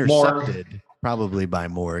was intercepted probably by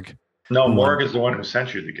Morg. No, Morg is the one who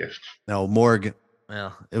sent you the gift. No, Morg.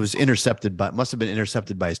 Well, it was intercepted, but must have been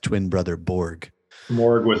intercepted by his twin brother Borg.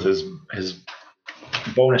 Morg with his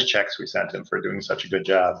bonus checks we sent him for doing such a good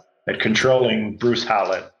job at controlling Bruce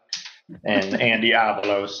Howlett and Andy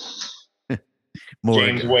Avalos,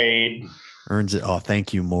 James Wade. Earns it. Oh,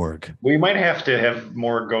 thank you, Morg. We might have to have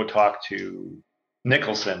Morg go talk to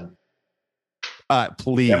Nicholson.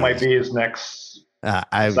 Please. That might be his next.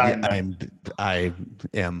 I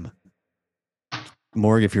am.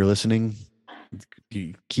 Morg, if you're listening,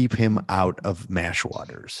 you keep him out of Mash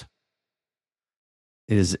Waters.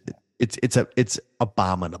 It's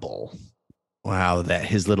abominable. Wow, that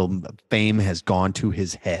his little fame has gone to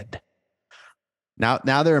his head. Now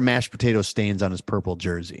there are mashed potato stains on his purple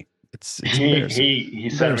jersey. He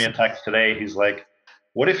sent me a text today. He's like,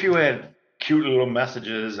 "What if you had cute little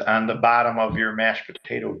messages on the bottom of your mashed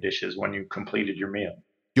potato dishes when you completed your meal?"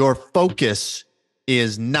 Your focus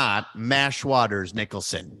is not Mash Waters,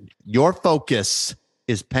 Nicholson. Your focus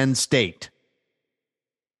is Penn State.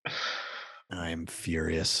 I'm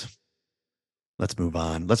furious. Let's move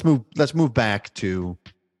on. Let's move back to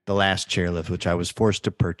The Last Chairlift, which I was forced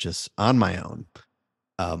to purchase on my own.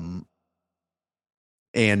 But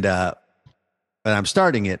I'm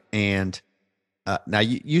starting it, and now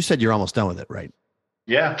you said you're almost done with it, right?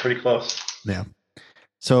 Yeah, pretty close. Yeah.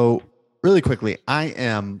 So really quickly, I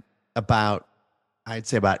am I'd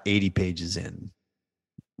say about 80 pages in,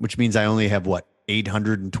 which means I only have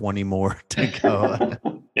 820 more to go.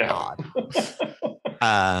 Yeah.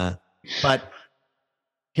 But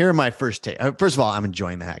here are my first take. First of all, I'm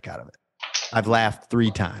enjoying the heck out of it. I've laughed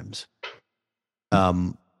 3 times.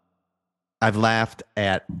 I've laughed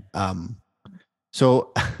at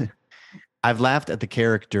I've laughed at the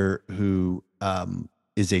character who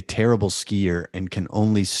is a terrible skier and can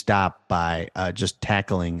only stop by just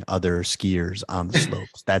tackling other skiers on the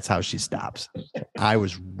slopes. That's how she stops. I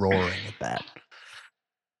was roaring at that.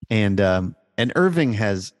 And Irving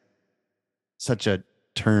has such a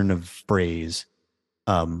turn of phrase.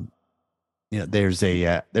 There's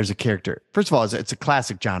a character. First of all, it's a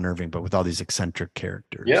classic John Irving, but with all these eccentric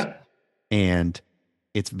characters. Yeah. And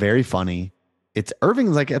it's very funny. It's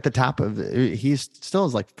Irving's like at the top of, he still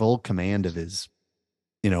has like full command of his,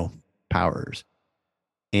 powers.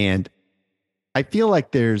 And I feel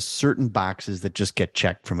like there's certain boxes that just get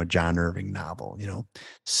checked from a John Irving novel,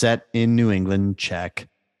 set in New England, check.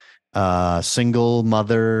 Single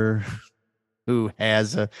mother who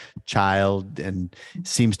has a child and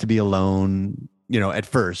seems to be alone, at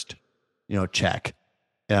first, check.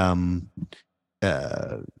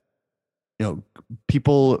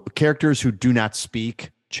 Characters who do not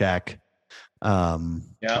speak, check.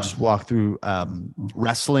 Just walk through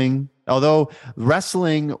wrestling. Although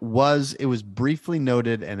wrestling was briefly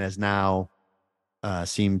noted and has now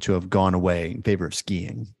seemed to have gone away in favor of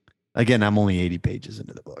skiing. Again, I'm only 80 pages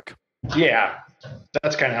into the book. Yeah,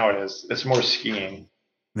 that's kind of how it is. It's more skiing.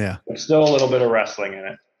 Yeah. But still a little bit of wrestling in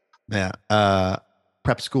it. Yeah.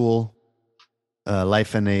 Prep school,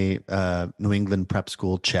 life in a New England prep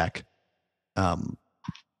school, check.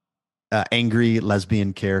 Angry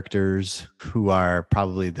lesbian characters who are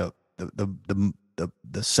probably the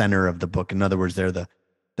center of the book. In other words,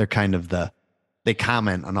 they're kind of they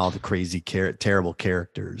comment on all the crazy terrible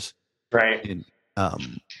characters. Right. And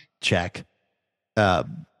check. I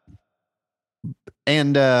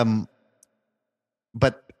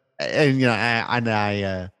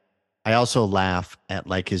also laugh at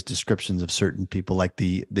like his descriptions of certain people, like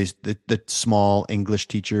the small English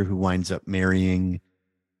teacher who winds up marrying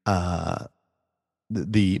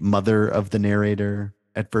the mother of the narrator.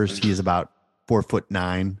 At first, he is about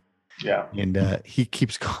 4'9". Yeah, and he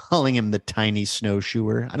keeps calling him the tiny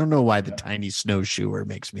snowshoer. I don't know why the tiny snowshoer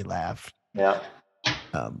makes me laugh. Yeah.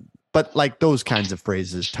 But like those kinds of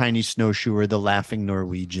phrases, tiny snowshoer, the laughing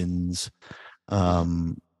Norwegians,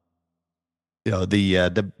 the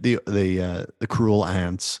cruel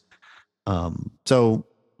ants. So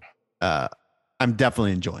I'm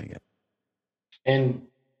definitely enjoying it. And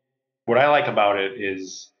what I like about it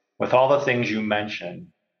is with all the things you mentioned,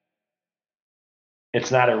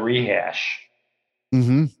 it's not a rehash.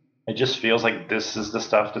 Mm-hmm. It just feels like this is the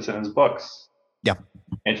stuff that's in his books. Yeah.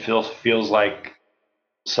 It feels like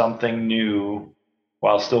something new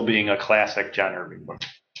while still being a classic John Irving book.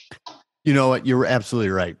 You know what? You're absolutely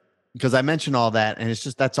right. Because I mentioned all that, and it's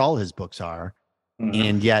just that's all his books are. Mhm.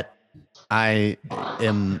 And yet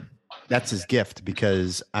that's his gift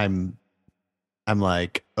because I'm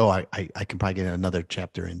like, oh, I can probably get another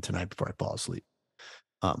chapter in tonight before I fall asleep.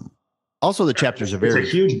 Also the chapters are very It's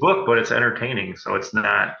a huge book, but it's entertaining, so it's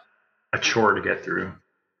not a chore to get through.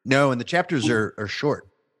 No, and the chapters are short.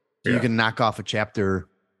 So you Yeah. can knock off a chapter.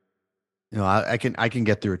 You know, I can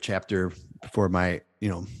get through a chapter before my,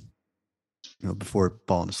 before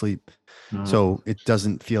falling asleep. Mhm. So it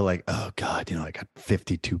doesn't feel like, oh God, I got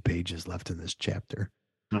 52 pages left in this chapter.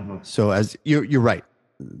 Mhm. So as you're right,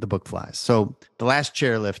 the book flies. So The Last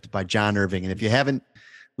Chairlift by John Irving. And if you haven't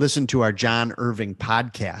listened to our John Irving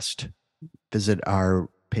podcast, visit our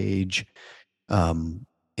page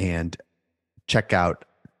and check out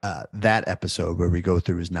that episode where we go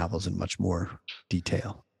through his novels in much more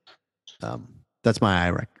detail. That's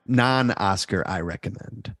my non-Oscar I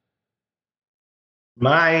recommend.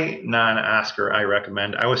 My non-Oscar I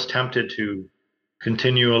recommend. I was tempted to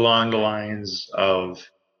continue along the lines of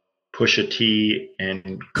Pusha T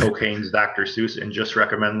and Cocaine's Dr. Seuss and just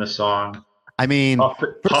recommend the song. I mean,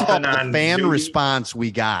 first of all, Puffin' the on fan Zooey. response we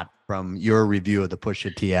got from your review of the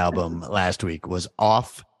Pusha T album last week was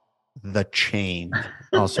off the chain.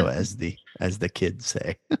 Also, as the kids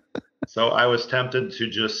say. So I was tempted to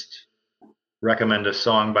just recommend a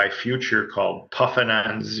song by Future called Puffin'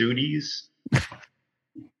 on Zooties.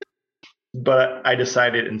 But I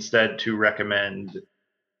decided instead to recommend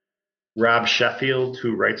Rob Sheffield,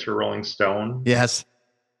 who writes for Rolling Stone. Yes.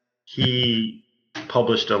 He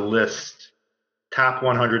published a list, top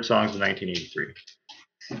 100 songs of 1983.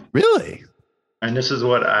 Really? And this is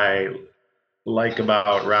what I like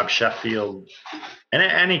about Rob Sheffield and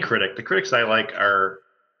any critic. The critics I like are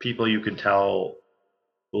people you can tell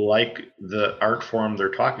like the art form they're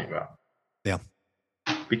talking about. Yeah.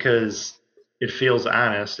 Because it feels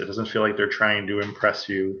honest. It doesn't feel like they're trying to impress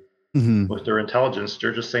you with their intelligence.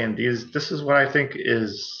 They're just saying this is what I think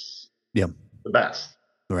is the best.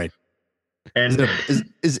 Right. And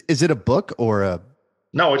is it a book or a?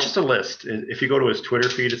 No, it's just a list. If you go to his Twitter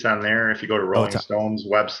feed, it's on there. If you go to Rolling Stone's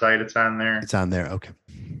website, it's on there. It's on there. Okay.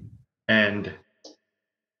 And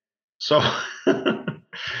so I'm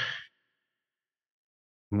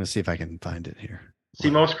going to see if I can find it here. See,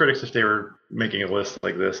 most critics, if they were making a list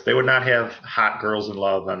like this, they would not have Hot Girls in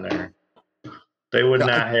Love on there. They would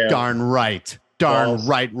not have Darn right,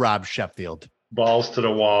 Rob Sheffield. Balls to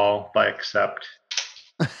the Wall by Accept.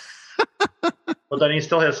 But then he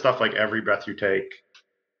still has stuff like Every Breath You Take.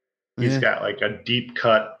 He's got like a deep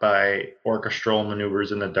cut by Orchestral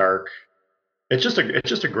Maneuvers in the Dark. It's just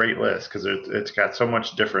a great list because it's got so many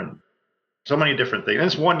different things. And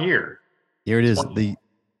it's 1 year. Here it is.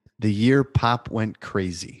 The year pop went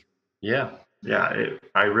crazy. Yeah.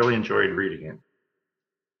 I really enjoyed reading it.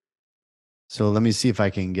 So let me see if I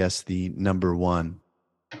can guess the number one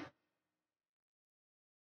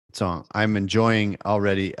song. I'm enjoying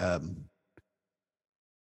already.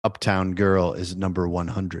 Uptown Girl is number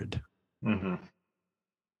 100. Mm-hmm.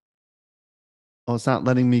 Oh, it's not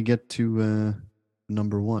letting me get to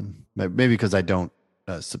number one. Maybe because I don't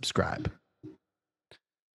subscribe.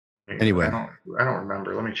 Anyway, I don't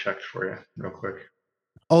remember. Let me check for you real quick.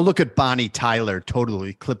 Oh, look at Bonnie Tyler, Total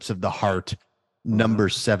Eclipse of the Heart, number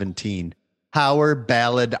 17. Power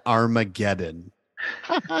Ballad Armageddon.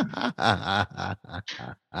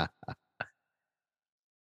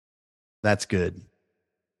 That's good.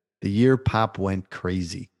 The year pop went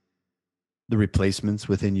crazy. The Replacements,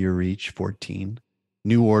 Within Your Reach, 14.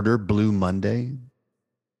 New Order, Blue Monday,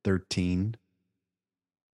 13.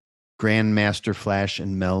 Grandmaster Flash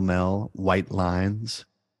and Mel Mel, White Lines.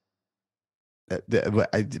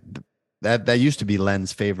 That used to be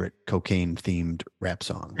Len's favorite cocaine-themed rap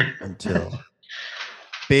song until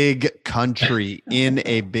Big Country in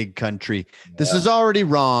a Big Country. This is already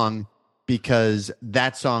wrong because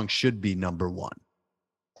that song should be number one.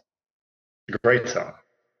 Great song.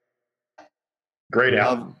 Great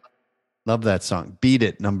album. Love that song. Beat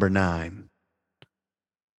It, number 9.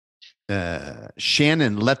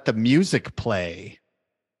 Shannon, Let the Music Play.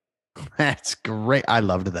 That's great. I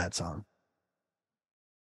loved that song.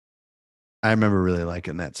 I remember really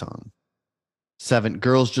liking that song. 7,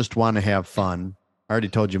 Girls Just Want to Have Fun. I already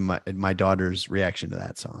told you my daughter's reaction to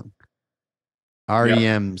that song.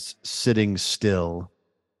 REM's Sitting Still.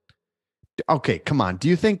 Okay, come on. Do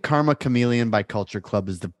you think Karma Chameleon by Culture Club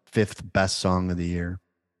is the 5th best song of the year?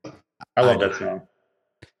 I love that song.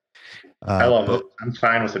 I love it. I'm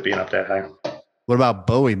fine with it being up that high. What about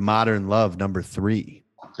Bowie, Modern Love, number 3?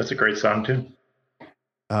 That's a great song, too.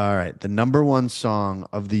 All right. The number 1 song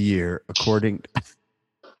of the year, according...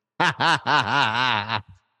 I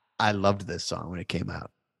loved this song when it came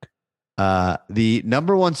out. The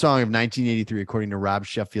number 1 song of 1983, according to Rob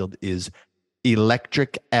Sheffield, is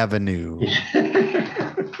Electric Avenue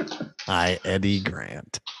by Eddie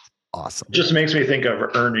Grant. Awesome. Just makes me think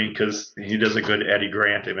of Ernie because he does a good Eddie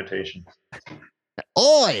Grant imitation.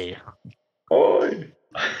 Oi! Oi!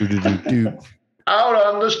 Out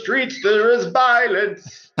on the streets there is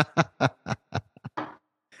violence.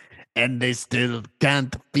 And they still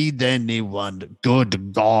can't feed anyone.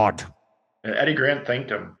 Good God. And Eddie Grant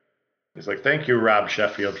thanked him. He's like, thank you, Rob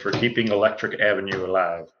Sheffield, for keeping Electric Avenue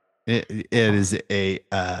alive. It is a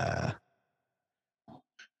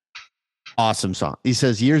awesome song. He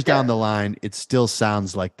says, years down the line, it still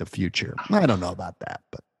sounds like the future. I don't know about that,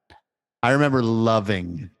 but I remember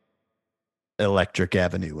loving Electric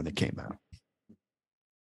Avenue when it came out.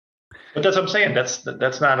 But that's what I'm saying.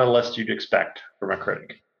 That's not a list you'd expect from a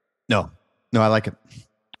critic. No, I like it.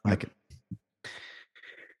 All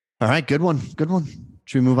right, good one.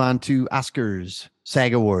 Should we move on to Oscars,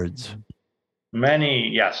 SAG Awards? Many,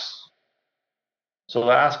 yes. So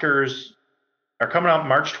the Oscars are coming up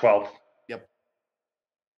March 12th. Yep.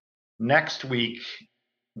 Next week,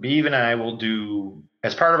 Beav and I will do,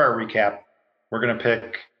 as part of our recap, we're going to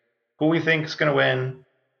pick who we think is going to win,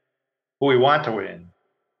 who we want to win.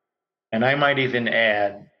 And I might even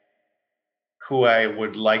add who I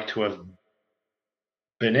would like to have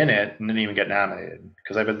been in it and didn't even get nominated,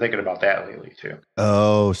 because I've been thinking about that lately too.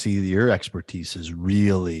 Oh, see, your expertise is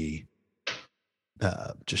really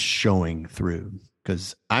just showing through,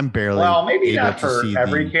 because I'm barely maybe able not to for see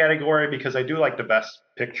every category, because I do like the best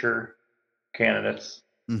picture candidates.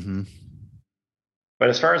 Mm-hmm. But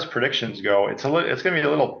as far as predictions go, it's going to be a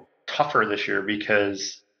little tougher this year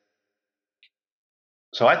because.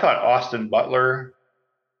 So I thought Austin Butler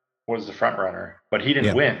was the front runner, but he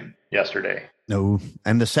didn't win yesterday. No,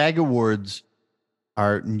 and the SAG Awards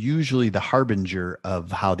are usually the harbinger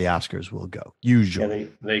of how the Oscars will go. Usually, yeah,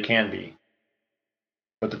 they can be.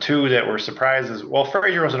 But the two that were surprises,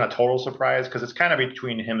 Fraser wasn't a total surprise because it's kind of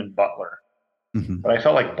between him and Butler. Mm-hmm. But I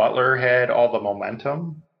felt like Butler had all the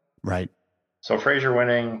momentum. Right. So Fraser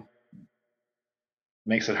winning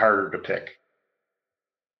makes it harder to pick.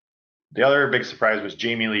 The other big surprise was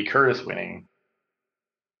Jamie Lee Curtis winning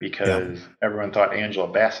because everyone thought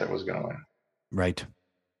Angela Bassett was going to win. Right.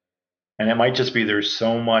 And it might just be there's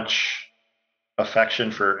so much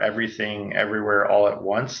affection for everything, everywhere, all at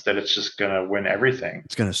once that it's just going to win everything.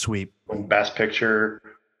 It's going to sweep. Best picture,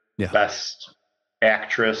 best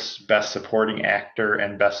actress, best supporting actor,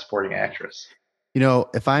 and best supporting actress. You know,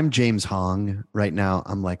 if I'm James Hong right now,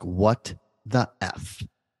 I'm like, what the F?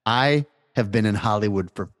 I have been in Hollywood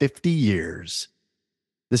for 50 years.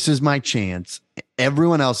 This is my chance.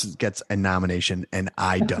 Everyone else gets a nomination and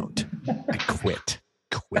I don't. I quit.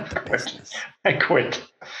 Quit the business. I quit.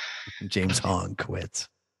 James Hong quits.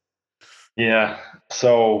 Yeah.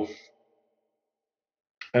 So,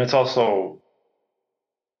 and it's also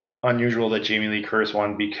unusual that Jamie Lee Curtis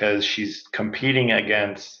won because she's competing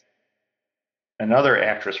against another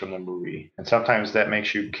actress from the movie. And sometimes that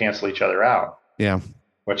makes you cancel each other out. Yeah.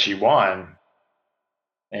 But she won.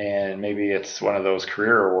 And maybe it's one of those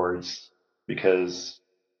career awards because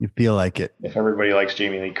you feel like it. If everybody likes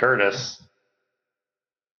Jamie Lee Curtis,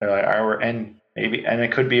 they're like, and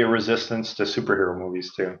it could be a resistance to superhero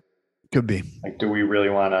movies too. Could be. Like, do we really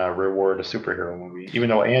want to reward a superhero movie? Even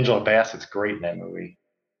though Angela Bassett's great in that movie.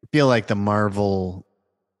 I feel like the Marvel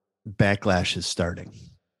backlash is starting.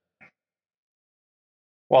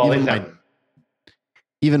 Well,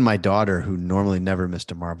 even my daughter, who normally never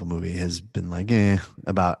missed a Marvel movie, has been like,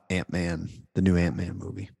 about Ant-Man, the new Ant-Man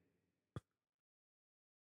movie.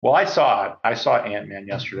 Well, I saw it. I saw Ant-Man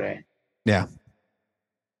yesterday. Yeah.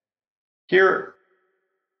 Here,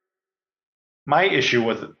 my issue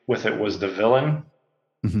with it was the villain.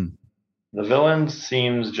 Mm-hmm. The villain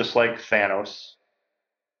seems just like Thanos.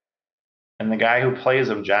 And the guy who plays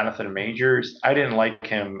him, Jonathan Majors, I didn't like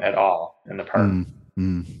him at all in the part.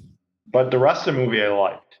 Mm-hmm. But the rest of the movie I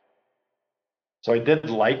liked. So I did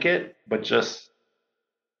like it, but just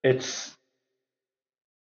it's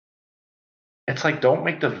like, don't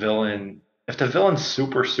make the villain, if the villain's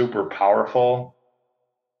super, super powerful,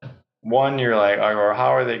 one, you're like, oh,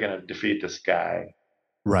 how are they going to defeat this guy?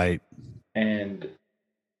 Right. And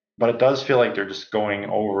but it does feel like they're just going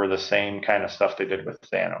over the same kind of stuff they did with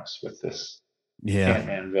Thanos with this Yeah,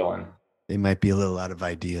 Ant-Man villain. they might be a little out of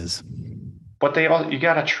ideas. But you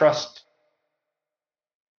got to trust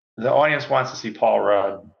the audience wants to see Paul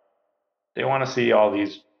Rudd. They want to see all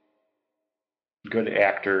these good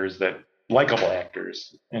actors, that likable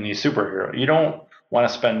actors, and these superheroes. You don't want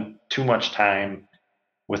to spend too much time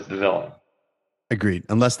with the villain. Agreed.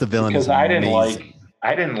 Unless the villain because is amazing.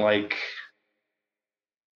 I didn't like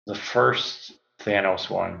the first Thanos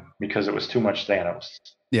one because it was too much Thanos.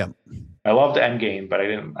 Yeah. I loved Endgame, but I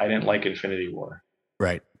didn't like Infinity War.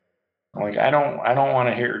 Right. Like I don't want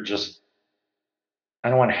to hear just I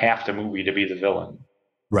don't want half the movie to be the villain.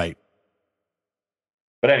 Right.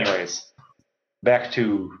 But anyways, back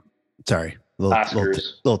to Sorry. Oscars.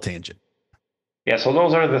 Little tangent. Yeah, so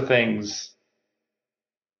those are the things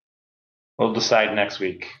we'll decide next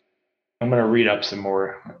week. I'm going to read up some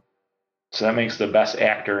more. So that makes the best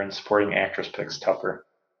actor and supporting actress picks tougher.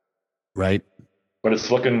 Right. But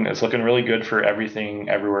it's looking really good for Everything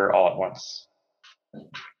Everywhere All at Once.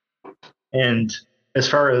 And as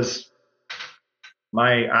far as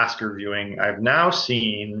my Oscar viewing, I've now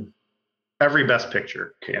seen every Best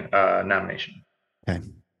Picture nomination. Okay.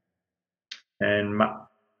 And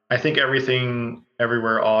I think Everything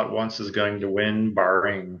Everywhere All at Once is going to win,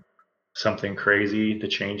 barring something crazy to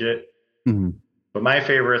change it. Mm-hmm. But my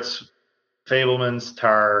favorites, Fabelmans,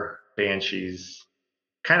 Tar, Banshees,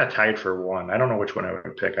 kind of tied for one. I don't know which one I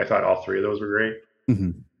would pick. I thought all three of those were great.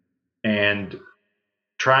 Mm-hmm. And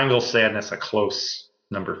Triangle Sadness, a close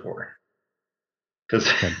number 4. Because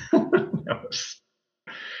okay.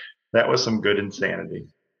 that was some good insanity.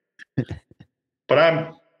 But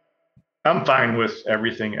I'm fine with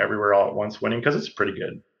Everything Everywhere All at Once winning because it's pretty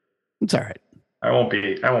good. It's all right. I won't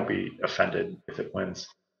be offended if it wins.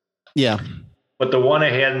 Yeah. But the one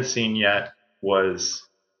I hadn't seen yet was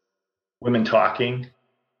Women Talking.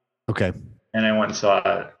 Okay. And I went and saw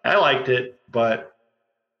it. I liked it, but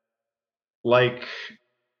like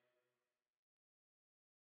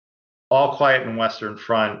All Quiet and Western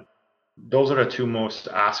Front, those are the two most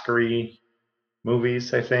Oscar-y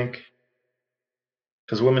movies, I think.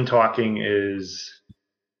 Because Women Talking it's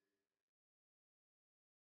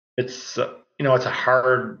it's a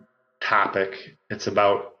hard topic. It's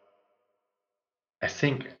about I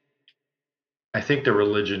think the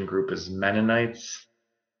religion group is Mennonites.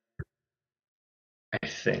 I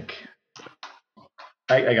think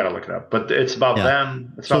I gotta look it up, but it's about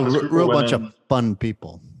them. It's about this group real of women. Bunch of fun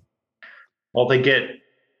people. Well,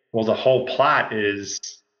 the whole plot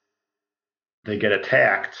is they get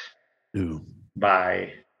attacked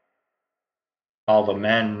by all the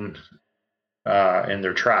men in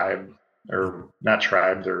their tribe, or not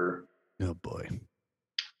tribe, they're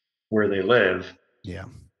where they live. Yeah.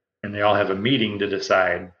 And they all have a meeting to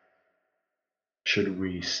decide, should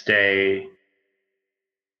we stay?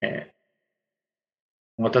 And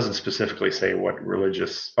well, it doesn't specifically say what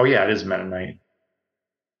religious. Oh yeah, it is Mennonite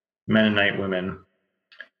women.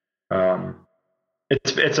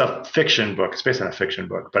 It's a fiction book. It's based on a fiction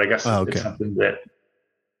book, but I guess it's something that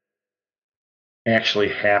actually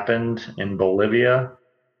happened in Bolivia.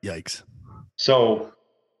 Yikes. So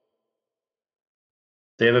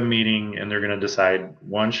they have a meeting and they're going to decide,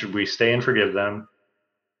 one, should we stay and forgive them?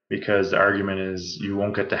 Because the argument is you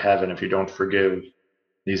won't get to heaven if you don't forgive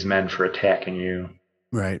these men for attacking you,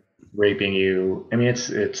 right, raping you. I mean,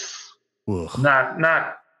 it's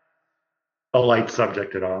not a light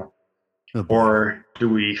subject at all. Oh, or do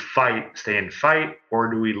we stay and fight,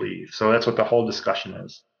 or do we leave? So that's what the whole discussion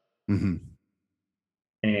is. Mm-hmm.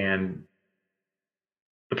 And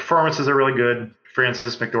the performances are really good.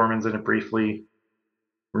 Frances McDormand's in it briefly.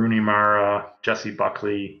 Rooney Mara, Jessie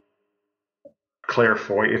Buckley, Claire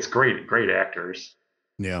Foy. It's great actors.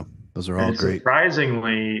 Yeah, those are all great.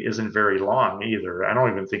 Surprisingly, isn't very long either. I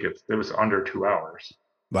don't even think it was under 2 hours.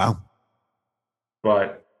 Wow.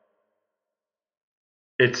 But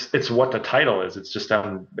it's what the title is. It's just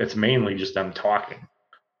them. It's mainly just them talking.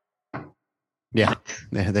 Yeah,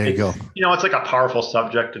 there you go. It's like a powerful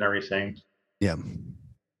subject and everything. Yeah.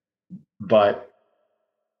 But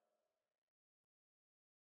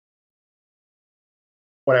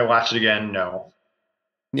would I watch it again? No.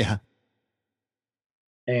 Yeah.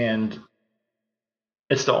 And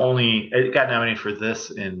it got nominated for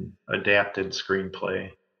this in adapted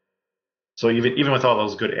screenplay. So even with all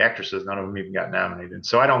those good actresses, none of them even got nominated.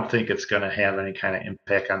 So I don't think it's going to have any kind of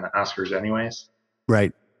impact on the Oscars anyways.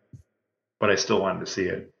 Right. But I still wanted to see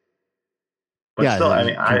it. But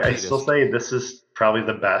I still say this is probably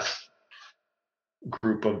the best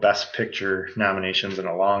group of Best Picture nominations in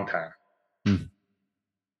a long time.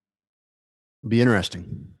 Be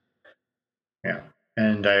interesting. Yeah.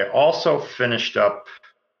 And I also finished up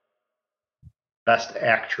Best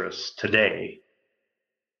Actress today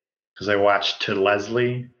because I watched To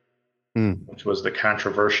Leslie, which was the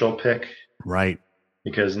controversial pick Right.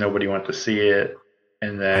 because nobody went to see it.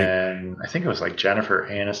 And Right. then I think it was like Jennifer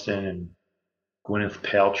Aniston and Gwyneth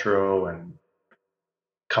Paltrow and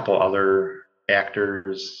a couple other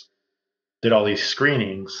actors did all these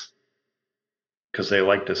screenings because they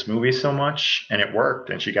liked this movie so much, and it worked,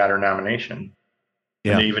 and she got her nomination. And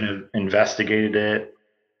Yeah. they even investigated it,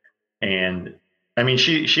 and I mean,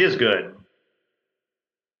 she is good.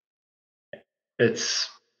 It's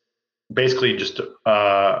basically just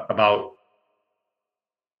about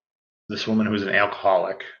this woman who's an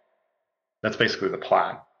alcoholic. That's basically the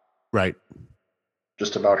plot. Right.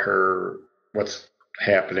 Just about her, what's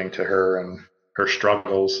happening to her and her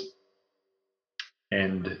struggles.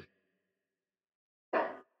 And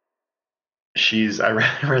I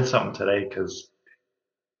read something today because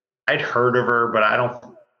I'd heard of her, but I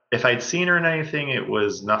don't, if I'd seen her in anything, it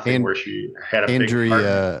was nothing where she had a big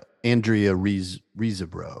part. Andrea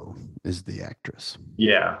Riseborough is the actress.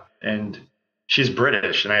 Yeah. And she's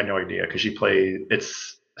British, and I had no idea because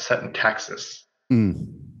it's set in Texas.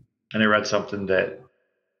 And I read something that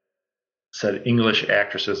said English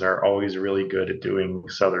actresses are always really good at doing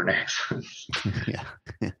Southern accents. Yeah.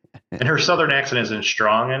 And her Southern accent isn't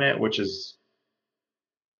strong in it, which is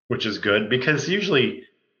good because usually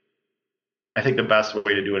I think the best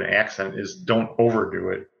way to do an accent is don't overdo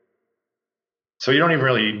it. So you don't even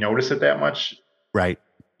really notice it that much. Right.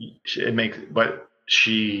 But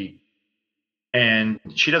she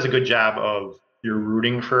does a good job of you're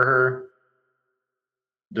rooting for her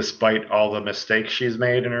despite all the mistakes she's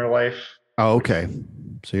made in her life. Oh, okay.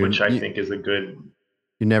 So which I think is a good.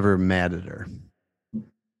 You're never mad at her.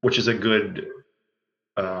 Which is a good.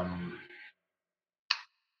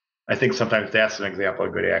 I think sometimes that's an example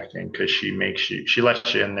of good acting because she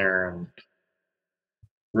lets you in there and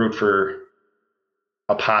root for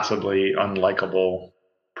a possibly unlikable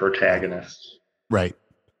protagonist. Right.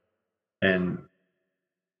 And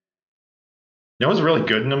it was really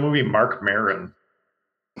good in the movie, Mark Maron.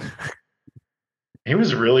 He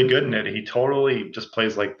was really good in it. He totally just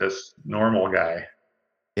plays like this normal guy.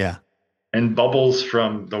 Yeah. And Bubbles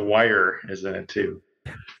from The Wire is in it too.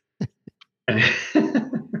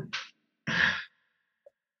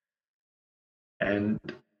 And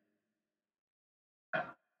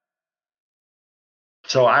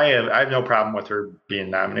so I have no problem with her being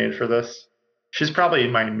nominated for this. She's probably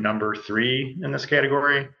my number 3 in this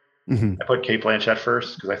category. Mm-hmm. I put Cate Blanchett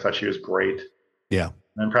first because I thought she was great. Yeah.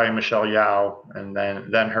 And then probably Michelle Yeoh, and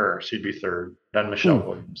then her. She'd be third. Then Michelle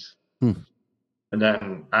Williams. And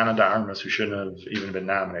then Ana de Armas, who shouldn't have even been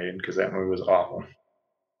nominated because that movie was awful.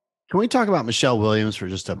 Can we talk about Michelle Williams for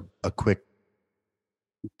just a quick?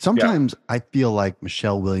 Sometimes I feel like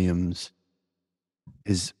Michelle Williams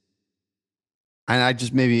is, and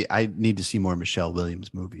I need to see more Michelle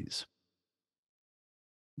Williams movies.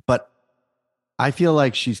 But I feel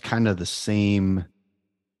like she's kind of the same.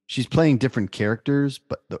 She's playing different characters,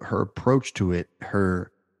 but her approach to it, I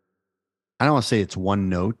don't want to say it's one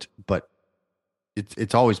note, but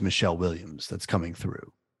it's always Michelle Williams that's coming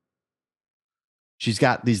through. She's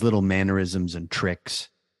got these little mannerisms and tricks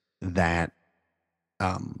that,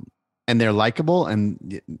 and they're likable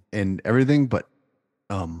and everything, but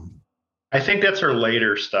I think that's her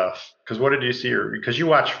later stuff. Because what did you see her? Because you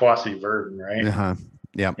watched Fosse Verdon, right?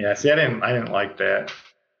 Yeah. Yeah. See, I didn't like that.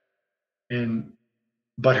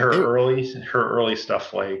 But her early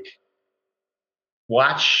stuff, like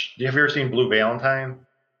have you ever seen Blue Valentine?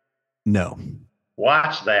 No.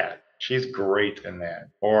 Watch that. She's great in that.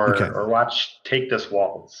 Or watch Take This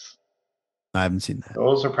Waltz. I haven't seen that.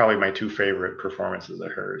 Those are probably my 2 favorite performances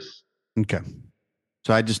of hers. Okay.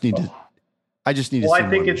 So I just need to see more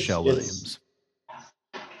Michelle Williams.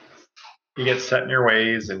 You get set in your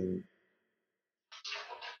ways and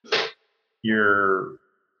you're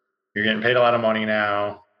getting paid a lot of money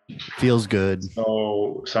now. Feels good.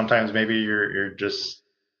 So sometimes maybe you're just.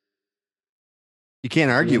 You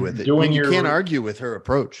can't argue with it. You can't argue with her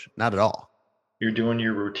approach. Not at all. You're doing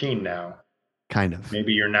your routine now. Kind of.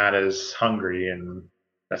 Maybe you're not as hungry, and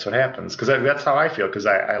that's what happens. Because that's how I feel. Because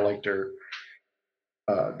I liked her.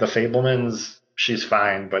 The Fabelmans, she's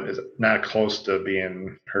fine, but is not close to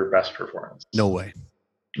being her best performance. No way.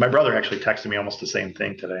 My brother actually texted me almost the same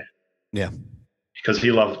thing today. Yeah. Because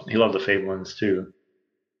he loved the Fabelmans too,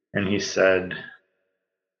 and he said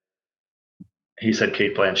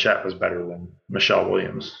Cate Blanchett was better than Michelle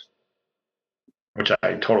Williams, which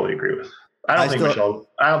I totally agree with. I don't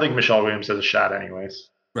think Michelle Williams has a shot anyways.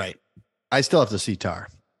 Right. I still have to see Tar.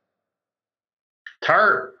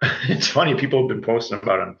 Tar. It's funny. People have been posting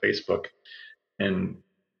about it on Facebook, and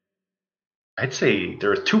I'd say there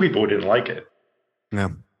were two people who didn't like it, Yeah.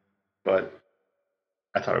 but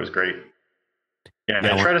I thought it was great. Yeah, and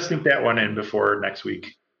Yeah, I try to sneak that one in before next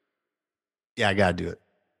week. Yeah, I gotta do it.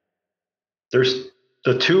 There's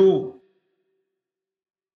the two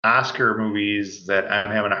Oscar movies that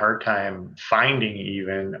I'm having a hard time finding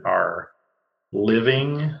even are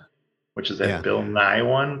Living, which is that Yeah. Bill Nye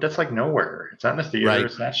one. That's like nowhere. It's not in the theater. Right.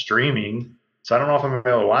 It's not streaming. So I don't know if I'm gonna be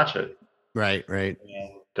able to watch it. Right.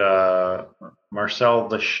 And Marcel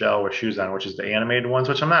the Shell with Shoes On, which is the animated ones,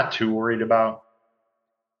 which I'm not too worried about.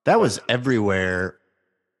 That was everywhere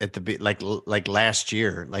at the like last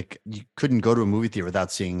year. Like you couldn't go to a movie theater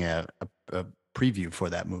without seeing a preview for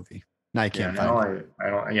that movie. Now you can't find it. I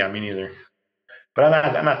don't. Yeah, me neither. But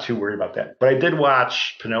I'm not too worried about that. But I did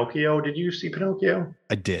watch Pinocchio. Did you see Pinocchio?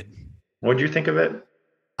 I did. What did you think of it?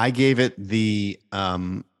 I gave it the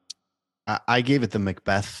I gave it the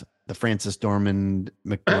Macbeth, the Francis McDormand,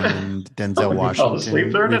 Denzel Washington.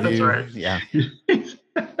 Asleep during it? That's right. Yeah.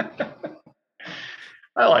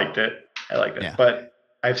 I liked it. Yeah. But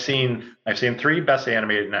I've seen 3 best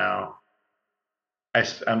animated now.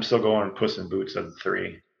 I'm still going Puss in Boots of the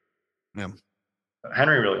 3. Yeah.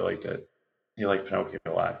 Henry really liked it. He liked Pinocchio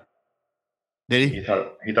a lot. Did he? He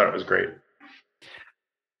thought it was great.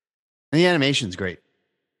 And the animation's great.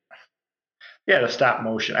 Yeah, the stop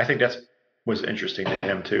motion. I think that's was interesting to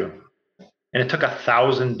him too. And it took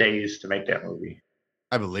 1,000 days to make that movie.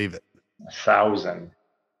 I believe it. 1,000.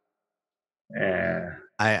 And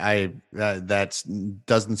that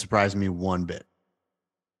doesn't surprise me one bit.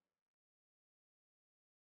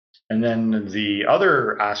 And then the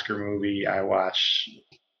other Oscar movie I watched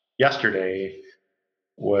yesterday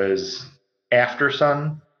was After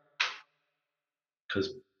Sun,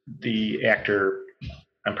 because the actor,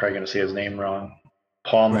 I'm probably going to say his name wrong,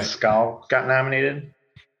 Paul Mescal got nominated.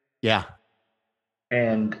 Yeah.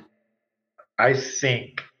 And I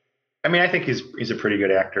think he's a pretty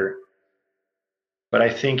good actor. But I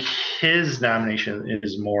think his nomination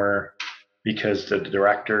is more because the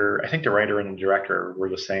director, I think the writer and the director were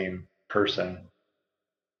the same person,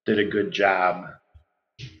 did a good job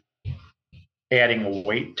adding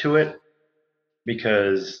weight to it,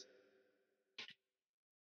 because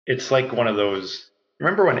it's like one of those,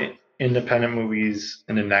 remember when independent movies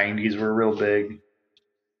in the 90s were real big?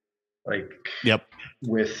 Like, yep.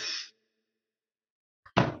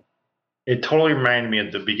 It totally reminded me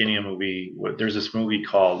of the beginning of the movie. There's this movie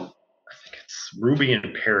called, I think it's Ruby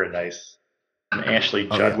in Paradise, and Ashley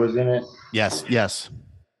Judd was in it. Yes.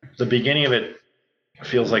 The beginning of it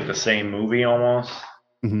feels like the same movie almost,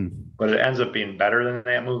 but it ends up being better than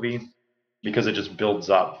that movie because it just builds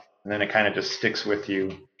up, and then it kind of just sticks with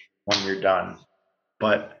you when you're done.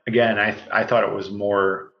 But again, I thought it was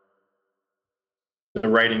more the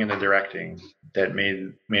writing and the directing that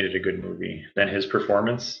made it a good movie than his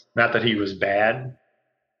performance. Not that he was bad.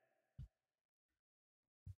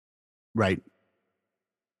 Right.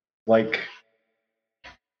 Like,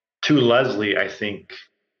 to Leslie, I think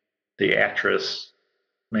the actress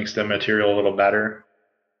makes the material a little better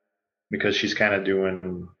because she's kind of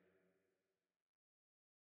doing,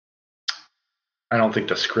 I don't think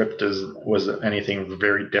the script was anything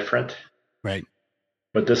very different. Right.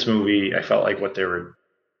 But this movie, I felt like what they were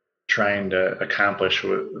trying to accomplish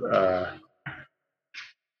was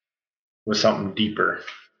something deeper,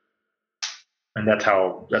 and that's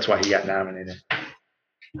why he got nominated.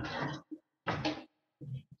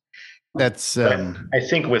 That's I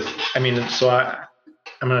think I'm going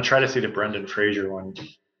to try to see the Brendan Fraser one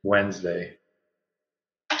Wednesday.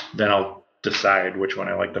 Then I'll decide which one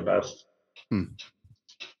I like the best.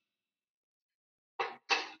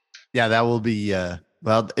 Yeah, that will be we're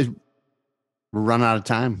running out of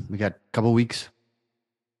time. We got a couple weeks.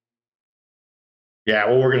 Yeah,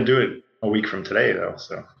 well, we're going to do it a week from today, though.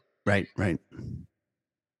 So right.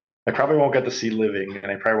 I probably won't get to see Living,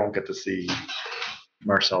 and I probably won't get to see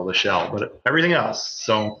Marcel the Shell, but everything else.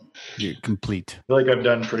 So you're complete. I feel like I've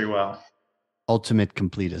done pretty well. Ultimate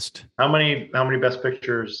completist. How many Best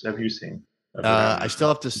Pictures have you seen? I still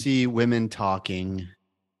have to see Women Talking,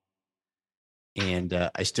 and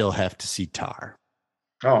I still have to see Tar.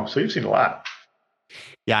 Oh, so you've seen a lot.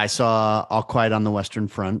 Yeah, I saw All Quiet on the Western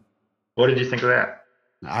Front. What did you think of that?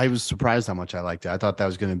 I was surprised how much I liked it. I thought that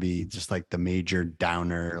was going to be just like the major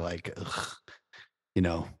downer, like, I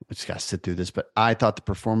just got to sit through this. But I thought the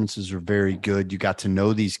performances were very good. You got to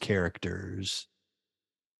know these characters.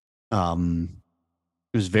 It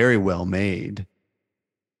was very well made.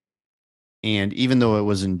 And even though it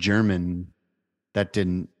was in German, that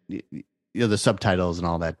didn't, the subtitles and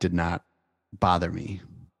all that did not bother me.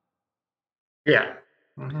 Yeah.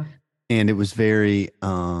 Mm-hmm. And it was very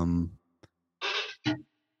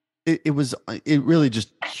it really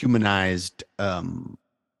just humanized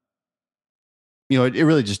it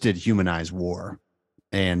really just did humanize war.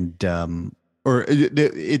 And or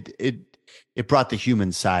it brought the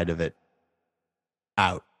human side of it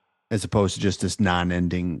out, as opposed to just this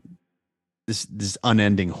non-ending, this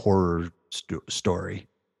unending horror story.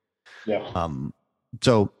 Yeah.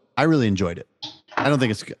 So I really enjoyed it. I don't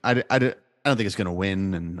think I don't think it's going to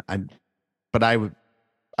win, but I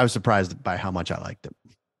was surprised by how much I liked it.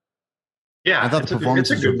 Yeah, I thought the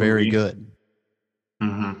performances were very good.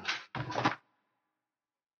 Mm-hmm.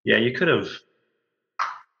 Yeah, you could have.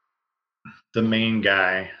 The main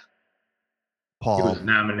guy, Paul, he was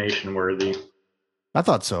nomination worthy. I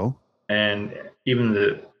thought so. And even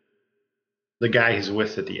the guy he's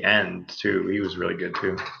with at the end too, he was really good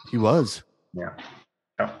too. He was. Yeah.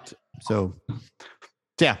 Oh. So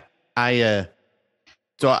yeah, I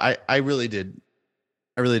really did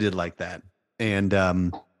like that. And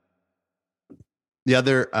the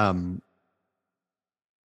other movie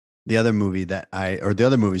the other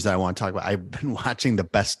movies that I want to talk about, I've been watching the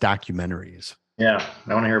best documentaries. Yeah,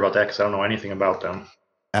 I want to hear about that because I don't know anything about them.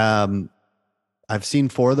 I've seen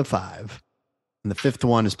 4 of the 5, and the 5th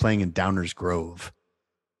one is playing in Downers Grove.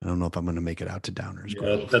 I don't know if I'm going to make it out to Downers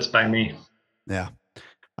Grove. That's by me. Yeah.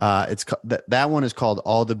 It's that one is called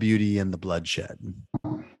All the Beauty and the Bloodshed.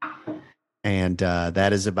 And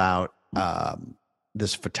that is about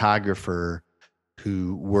this photographer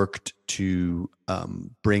who worked to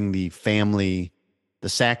bring the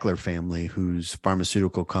Sackler family, whose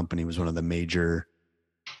pharmaceutical company was one of the major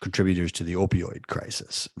contributors to the opioid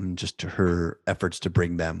crisis, and just to her efforts to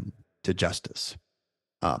bring them to justice.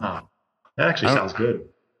 That actually sounds good.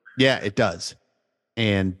 Yeah, it does.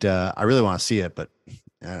 And I really want to see it, but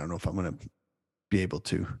I don't know if I'm going to be able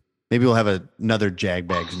to. Maybe we'll have another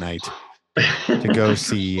Jagbags night to go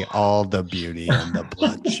see All the Beauty and the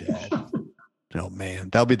Bloodshed. Oh man,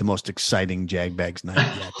 that'll be the most exciting Jagbags night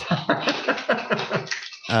yet.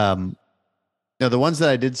 Now the ones that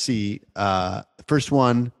I did see, the first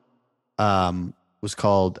one was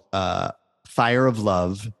called Fire of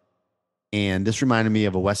Love, and this reminded me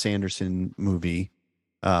of a Wes Anderson movie,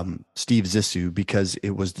 Steve Zissou, because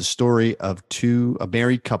it was the story of a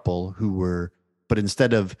married couple but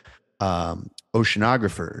instead of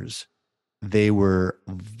oceanographers, they were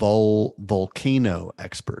volcano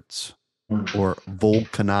experts or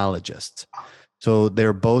volcanologists. So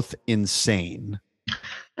they're both insane.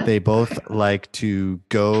 They both like to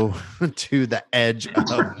go to the edge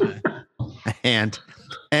of and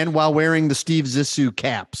while wearing the Steve Zissou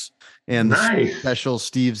caps and the special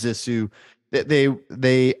Steve Zissou, they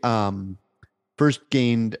first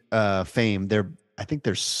gained fame. I think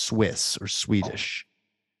they're Swiss or Swedish.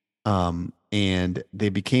 And they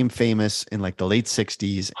became famous in like the late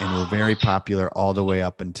 60s and were very popular all the way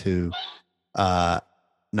up into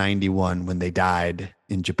 91 when they died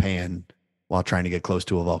in Japan while trying to get close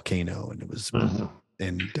to a volcano, and it was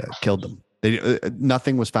killed them.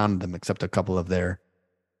 Nothing was found in them except a couple of and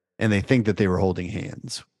they think that they were holding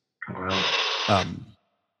hands. Wow.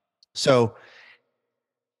 So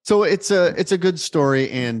it's a good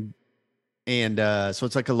story, and so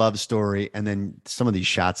it's like a love story, and then some of these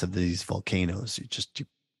shots of these volcanoes, you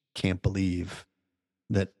can't believe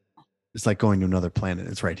that it's like going to another planet.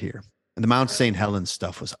 It's right here. And the Mount St. Helens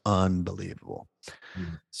stuff was unbelievable.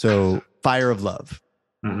 Mm-hmm. So Fire of Love.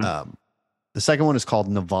 Mm-hmm. The second one is called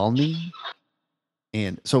Navalny.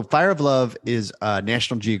 And so Fire of Love is a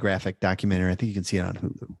National Geographic documentary. I think you can see it on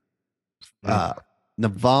Hulu. Mm-hmm.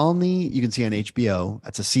 Navalny, you can see on HBO.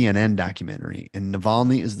 That's a CNN documentary. And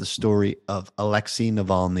Navalny is the story of Alexei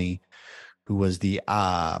Navalny, who was who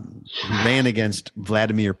ran against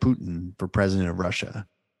Vladimir Putin for president of Russia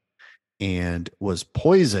and was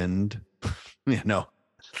poisoned,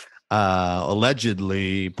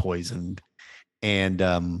 allegedly poisoned, and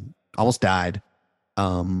almost died,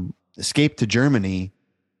 escaped to Germany,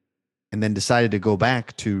 and then decided to go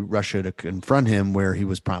back to Russia to confront him, where he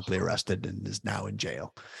was promptly arrested and is now in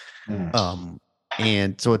jail.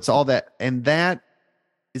 And so it's all that, and that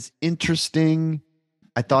is interesting.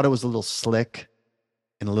 I thought it was a little slick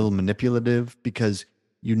and a little manipulative because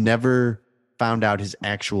you never found out his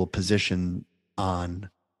actual position on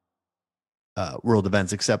world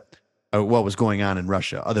events, except what was going on in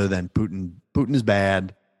Russia, other than Putin is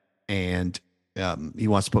bad and he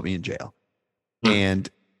wants to put me in jail. And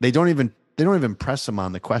they don't even press him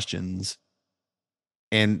on the questions.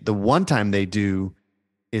 And the one time they do,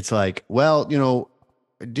 it's like, well,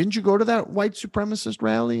 didn't you go to that white supremacist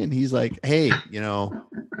rally? And he's like, hey,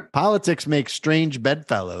 Politics makes strange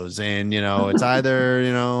bedfellows, and it's either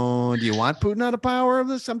do you want Putin out of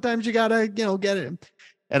power? Sometimes you gotta get it.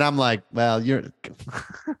 And I'm like, well,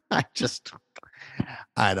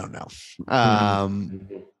 I don't know.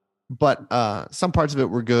 But some parts of it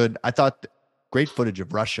were good. I thought great footage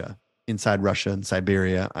of Russia, inside Russia and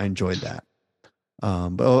Siberia. I enjoyed that.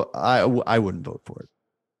 But I wouldn't vote for it.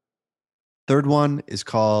 Third one is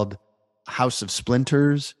called House of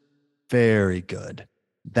Splinters. Very good.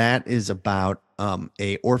 That is about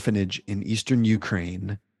a orphanage in eastern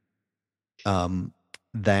Ukraine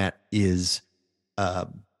that is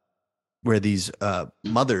where these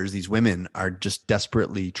mothers, these women, are just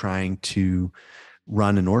desperately trying to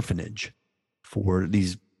run an orphanage for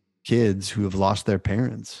these kids who have lost their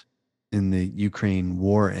parents in the Ukraine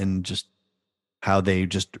war, and just how they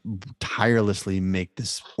just tirelessly make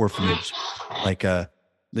this orphanage like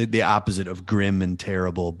the opposite of grim and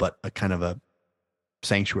terrible, but a kind of a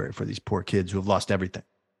sanctuary for these poor kids who have lost everything.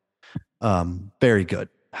 Very good.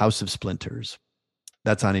 House of Splinters.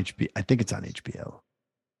 That's on HBO. I think it's on HBO.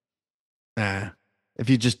 If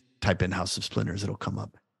you just type in House of Splinters, it'll come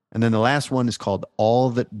up. And then the last one is called All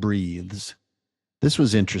That Breathes. This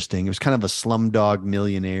was interesting. It was kind of a Slumdog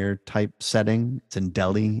Millionaire type setting. It's in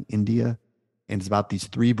Delhi, India. And it's about these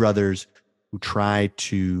three brothers who try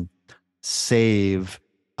to save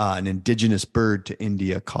an indigenous bird to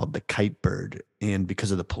India called the kite bird. And because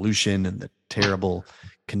of the pollution and the terrible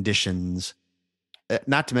conditions,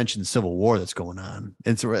 not to mention the civil war that's going on,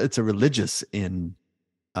 it's a religious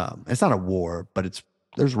it's not a war, but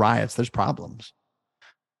there's riots, there's problems.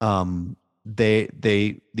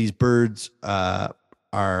 These birds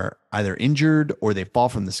are either injured or they fall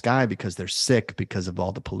from the sky because they're sick because of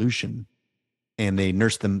all the pollution. And they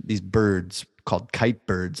nurse them, these birds called kite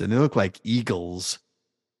birds, and they look like eagles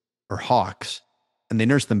or hawks, and they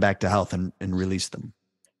nurse them back to health and release them.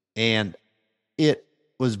 And it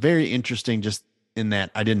was very interesting just in that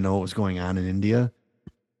I didn't know what was going on in India.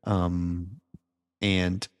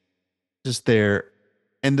 And just there,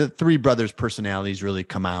 and the three brothers' personalities really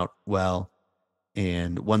come out well.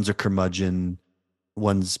 And one's a curmudgeon,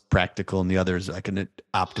 one's practical, and the other is like an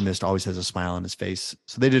optimist, always has a smile on his face.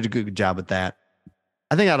 So they did a good job with that.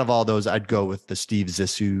 I think out of all those, I'd go with the Steve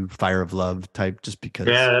Zissou Fire of Love type, just because.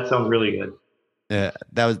 Yeah, that sounds really good.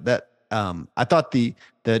 I thought the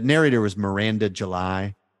narrator was Miranda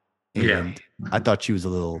July, and I thought she was a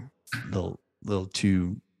little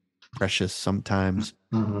too precious sometimes.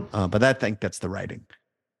 Mm-hmm. But I think that's the writing.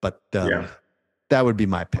 But that would be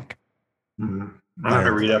my pick. Mm-hmm. I'm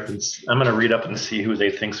gonna read up and see who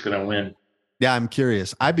they think's gonna win. Yeah, I'm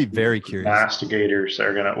curious. I'd be very curious. Investigators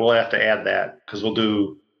are we'll have to add that because we'll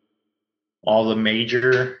do all the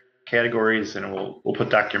major categories, and we'll put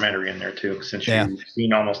documentary in there too, since you've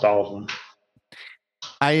seen almost all of them.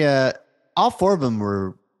 All four of them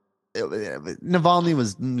were. Navalny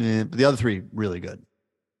was the other three really good.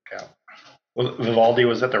 Yeah. Well, Vivaldi,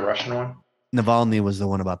 was that the Russian one? Navalny was the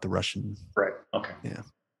one about the Russian. Right. Okay. Yeah.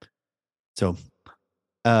 So,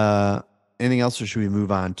 anything else, or should we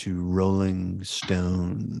move on to Rolling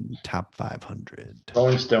Stone Top 500?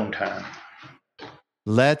 Rolling Stone time.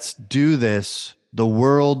 Let's do this. The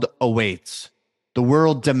world awaits. The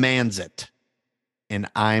world demands it. And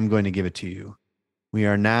I'm going to give it to you. We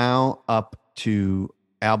are now up to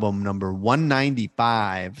album number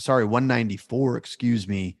 195. Sorry, 194, excuse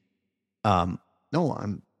me. No,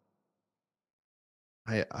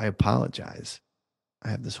 I apologize. I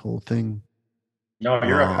have this whole thing. No,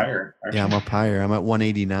 you're up higher. Yeah, I'm up higher. I'm at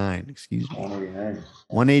 189. Excuse me. 189.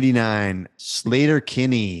 189.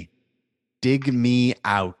 Sleater-Kinney, Dig Me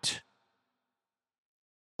Out.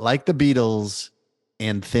 Like the Beatles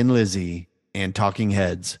and Thin Lizzy and Talking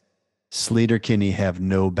Heads, Sleater-Kinney have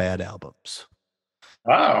no bad albums.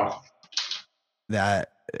 Wow.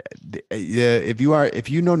 If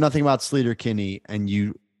you know nothing about Sleater-Kinney and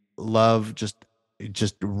you love just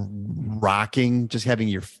rocking, just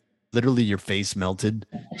having literally your face melted,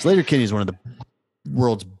 Sleater-Kinney is one of the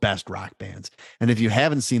world's best rock bands. And if you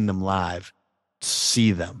haven't seen them live,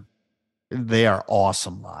 see them. They are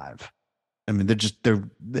awesome live. I mean, they're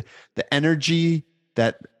the energy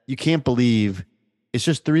that you can't believe. It's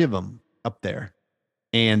just three of them up there.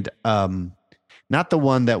 And not the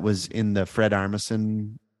one that was in the Fred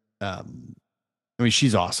Armisen. I mean,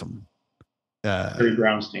 she's awesome. Carrie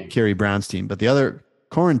Brownstein. But the other,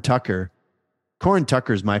 Corin Tucker. Corin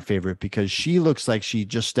Tucker is my favorite because she looks like she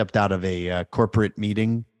just stepped out of a corporate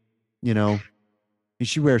meeting. And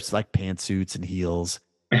she wears like pantsuits and heels.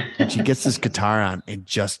 And she gets this guitar on and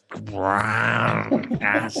just,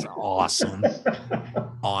 that's awesome.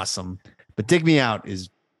 Awesome. But Dig Me Out is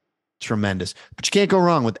tremendous. But you can't go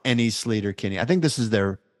wrong with any Sleater-Kinney. I think this is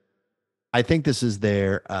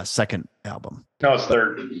their second album. No, it's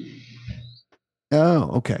third.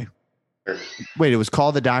 Oh, okay. Wait, it was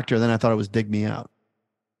called The Doctor, then I thought it was Dig Me Out.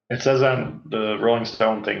 It says on the Rolling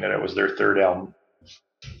Stone thing that it was their third album.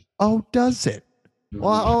 Oh, does it?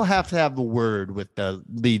 Well, I'll have to have a word with the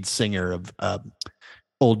lead singer of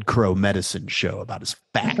Old Crow Medicine Show about his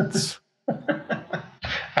facts.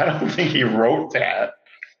 I don't think he wrote that.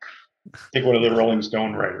 I think one of the Rolling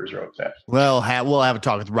Stone writers wrote that. Well, we'll have a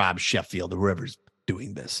talk with Rob Sheffield or whoever's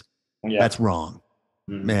doing this. Yeah. That's wrong.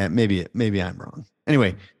 Man, maybe I'm wrong.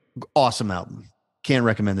 Anyway, awesome album. Can't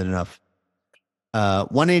recommend it enough.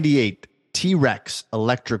 188, T-Rex,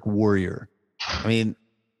 Electric Warrior. I mean,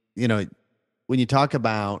 when you talk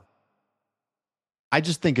about, I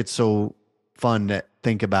just think it's so fun to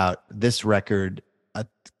think about this record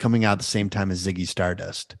coming out at the same time as Ziggy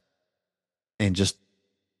Stardust, and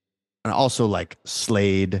also like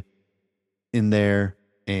Slade in there,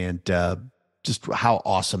 and just how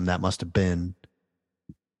awesome that must have been.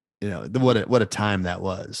 What a time that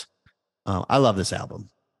was. I love this album,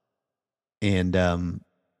 and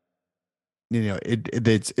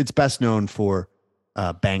it's best known for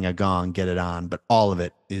Bang a Gong, Get It On, but all of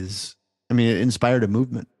it is, it inspired a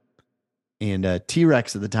movement. And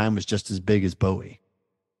T-Rex at the time was just as big as Bowie,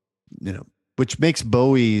 which makes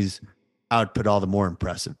Bowie's output all the more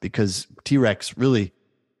impressive, because T-Rex really,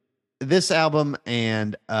 this album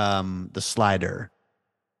and The Slider,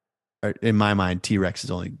 in my mind, T-Rex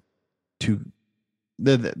is only two.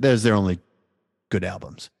 There's their only good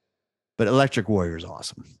albums, but Electric Warrior is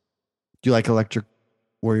awesome. Do you like Electric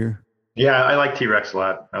Warrior? Yeah, I like T-Rex a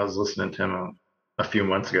lot. I was listening to him a few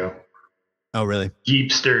months ago. Oh, really?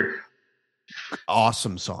 Jeepster.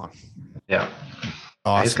 Awesome song. Yeah.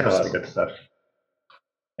 Awesome. He's got a lot of good stuff.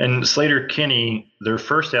 And Sleater-Kinney, their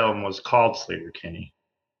first album was called Sleater-Kinney.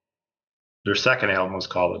 Their second album was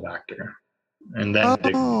called The Doctor. And then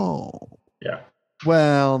yeah.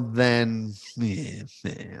 Well, then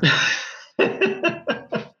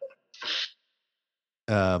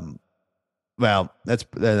well,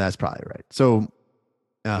 that's probably right. So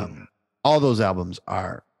all those albums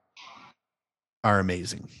are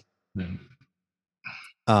amazing.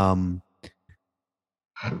 All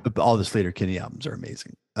the Sleater-Kinney albums are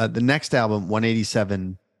amazing. The next album,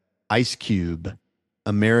 187, Ice Cube,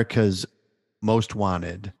 America's Most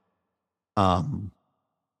Wanted.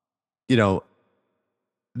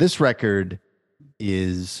 This record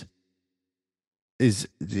is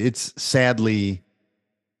it's sadly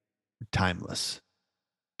timeless,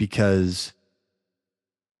 because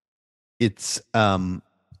it's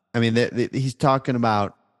he's talking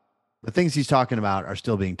about the things he's talking about are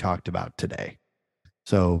still being talked about today.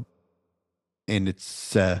 So, and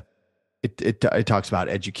it's it talks about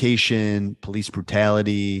education, police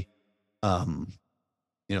brutality, the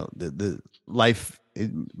life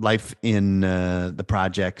in the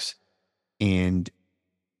projects, and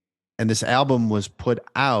this album was put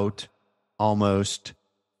out almost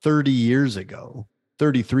 33 years ago,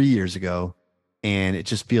 and it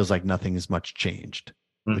just feels like nothing has much changed,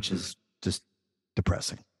 which is just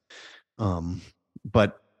depressing.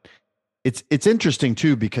 But it's interesting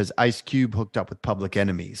too, because Ice Cube hooked up with Public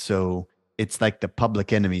Enemy, so it's like the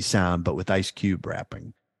Public Enemy sound, but with Ice Cube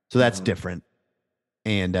rapping. So that's different,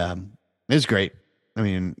 and it's great.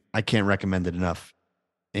 I can't recommend it enough.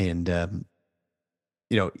 And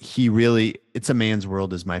he really, It's a Man's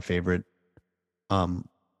World is my favorite. Pretty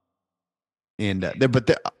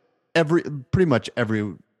much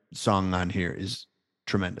every song on here is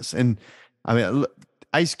tremendous. And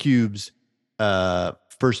Ice Cube's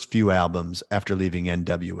first few albums after leaving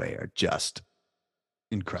NWA are just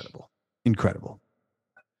incredible. And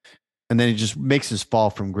then it just makes his fall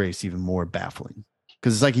from grace even more baffling,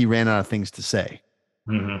 because it's like he ran out of things to say.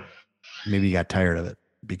 Maybe he got tired of it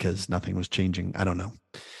because nothing was changing. I don't know.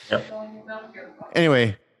 Yep.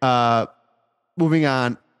 Anyway, moving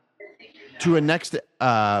on to a next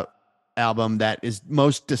album that is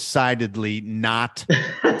most decidedly not.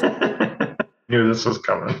 Knew this was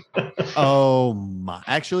coming. Oh my!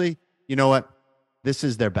 Actually, you know what? This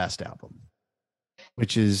is their best album,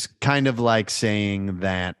 which is kind of like saying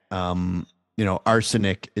that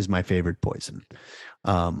arsenic is my favorite poison.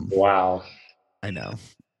 Wow. I know.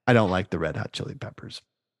 I don't like the Red Hot Chili Peppers.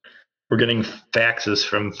 We're getting faxes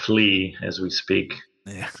from Flea as we speak.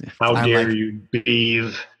 Yeah. How dare you,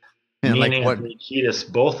 Beeve? Yeah, Me and Anthony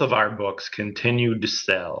Kiedis, both of our books continue to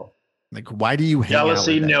sell. Like, why do you hang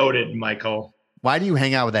Jealousy out with noted, Michael. Why do you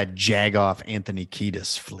hang out with that jag-off Anthony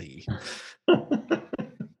Kiedis, Flea?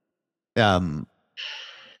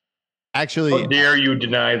 Actually, How dare you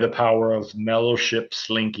deny the power of Mellowship,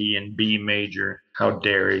 Slinky, and B major? How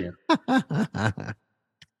dare you?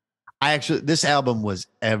 this album was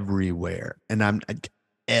everywhere, and I'm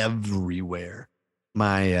everywhere.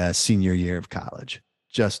 My senior year of college,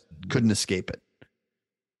 just couldn't escape it.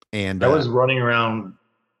 And I was running around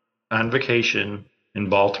on vacation in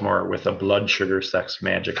Baltimore with a Blood Sugar Sex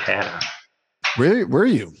Magic hat on. Really, were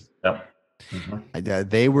you? Yep. Mm-hmm.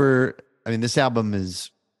 They were. I mean, this album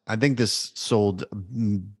is. I think this sold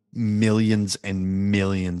millions and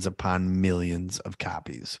millions upon millions of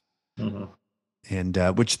copies,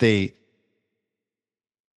 and which they.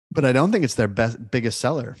 But I don't think it's their biggest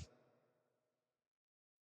seller.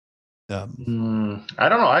 I don't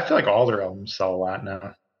know. I feel like all their albums sell a lot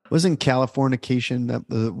now. Wasn't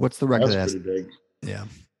Californication? What's the record? That's pretty big. Yeah.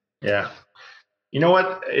 Yeah. You know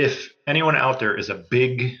what? If anyone out there is a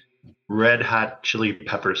big Red Hot Chili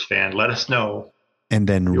Peppers fan, let us know. And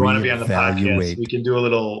then you want to be on the podcast? We can do a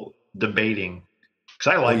little debating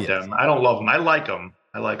because I like them. I don't love them. I like them.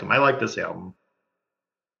 I like this album.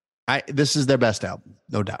 This is their best album,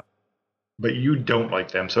 no doubt. But you don't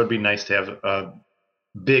like them, so it'd be nice to have a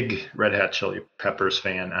big Red Hot Chili Peppers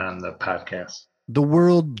fan on the podcast. The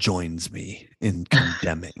world joins me in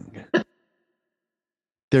condemning.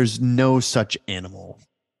 There's no such animal.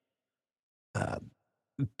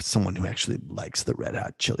 Someone who actually likes the Red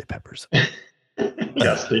Hot Chili Peppers.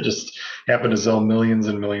 Yes, they just happen to sell millions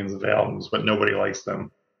and millions of albums, but nobody likes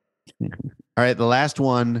them. All right, the last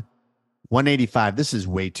one, 185. This is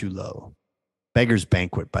way too low. Beggar's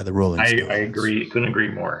Banquet by the Rolling Stones. I agree. Couldn't agree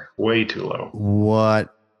more. Way too low.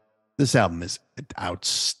 What? This album is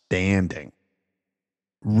outstanding.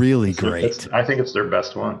 Really great. I think it's their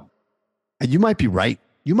best one. You might be right.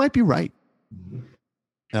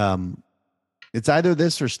 It's either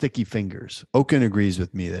this or Sticky Fingers. Oaken agrees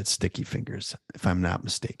with me that Sticky Fingers, if I'm not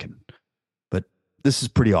mistaken. But this is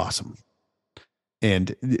pretty awesome.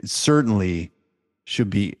 And it certainly should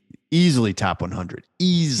be easily top 100.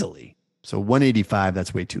 Easily. So 185,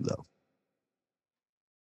 that's way too low.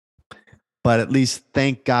 But at least,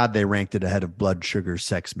 thank God, they ranked it ahead of Blood Sugar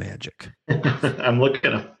Sex Magic. I'm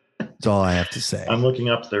looking up. That's all I have to say. I'm looking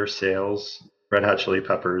up their sales, Red Hot Chili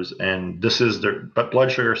Peppers, and this is but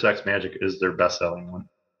Blood Sugar Sex Magic is their best-selling one.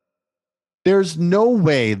 There's no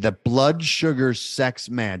way that Blood Sugar Sex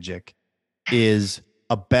Magic is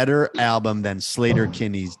a better album than Slater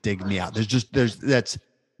Kinney's Dig Me Out.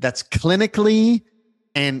 That's clinically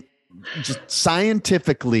and just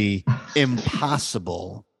scientifically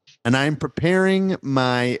impossible. And I'm preparing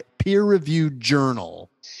my peer-reviewed journal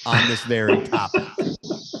on this very topic.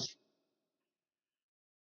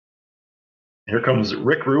 Here comes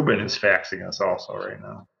Rick Rubin is faxing us also right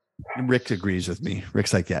now. Rick agrees with me.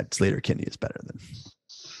 Rick's like, yeah, Slater Kinney is better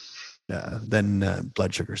than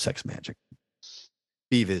Blood Sugar Sex Magic.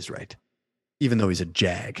 Beav is right, even though he's a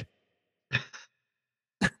jag.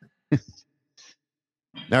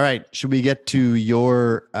 All right, should we get to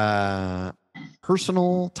your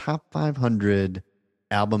personal top 500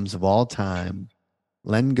 albums of all time?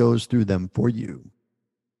 Len goes through them for you.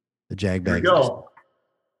 The Jag Bag. Here we go.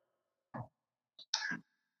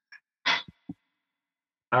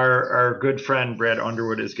 Our good friend Brad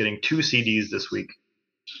Underwood is getting 2 CDs this week.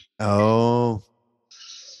 Oh.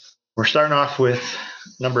 We're starting off with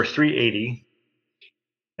number 380,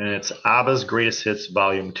 and it's ABBA's Greatest Hits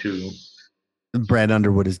Volume 2. Brad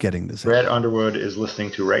Underwood is getting this. Brad Underwood is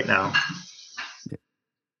listening to right now. Yeah.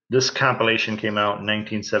 This compilation came out in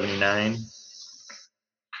 1979.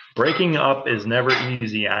 Breaking up is never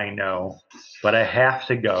easy, I know, but I have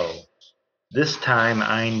to go. This time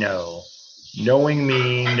I know. Knowing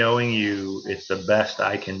me, knowing you, it's the best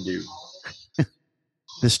I can do.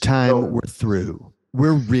 This time we're through.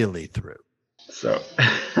 We're really through. So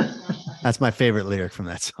that's my favorite lyric from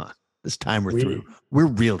that song. This time we're through. We're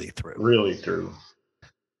really through. Really through.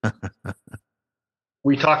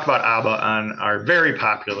 We talked about ABBA on our very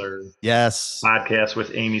popular podcast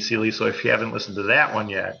with Amy Seeley. So if you haven't listened to that one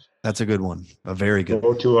yet, that's a good one. A very good go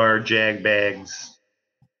one. to our Jag Bags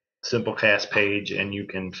Simplecast page and you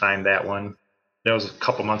can find that one. That was a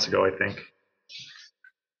couple months ago, I think.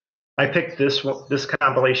 I picked this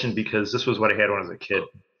compilation because this was what I had when I was a kid.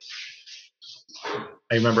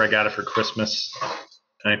 I remember I got it for Christmas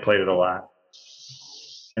and I played it a lot.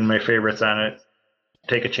 And my favorites on it,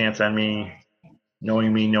 Take a Chance on Me,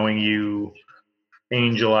 Knowing You,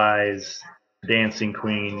 Angel Eyes, Dancing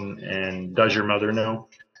Queen, and Does Your Mother Know?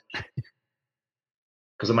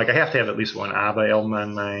 Because I'm like, I have to have at least one ABBA album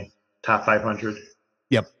on my top 500.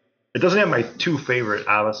 Yep. It doesn't have my 2 favorite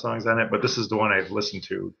ABBA songs on it, but this is the one I've listened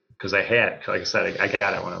to because I had, like I said, I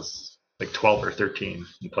got it when I was like 12 or 13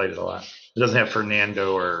 and played it a lot. It doesn't have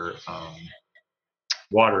Fernando or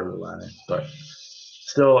Waterloo on it, but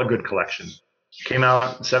still a good collection. Came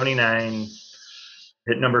out in 79,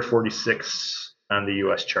 hit number 46 on the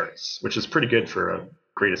US charts, which is pretty good for a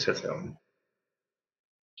greatest hits album.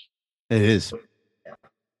 It is.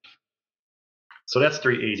 So that's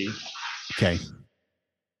 380. Okay.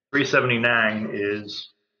 379 is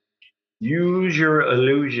Use Your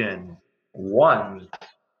Illusion 1.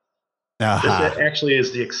 This actually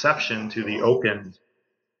is the exception to the Oaken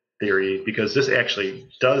theory because this actually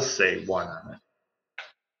does say 1 on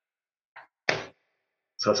it.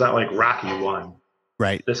 So it's not like Rocky 1.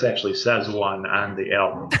 Right. This actually says 1 on the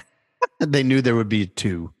album. They knew there would be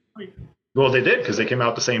 2. Well, they did because they came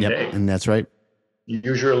out the same day. And that's right.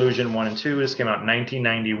 Use Your Illusion 1 and 2. This came out in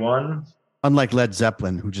 1991. Unlike Led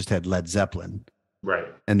Zeppelin, who just had Led Zeppelin. Right.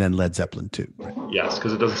 And then Led Zeppelin 2. Right? Yes,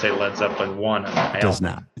 because it doesn't say Led Zeppelin 1 on the album. It does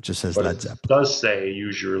not. It just says Led Zeppelin. It does say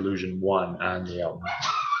Use Your Illusion 1 on the album.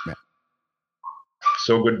 Right.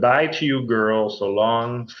 So goodbye to you, girl. So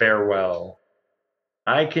long, farewell.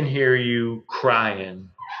 I can hear you crying.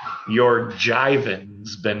 Your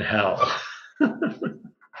jiving's been hell.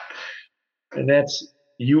 And that's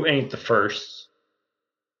You Ain't the First.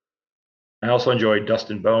 I also enjoyed Dust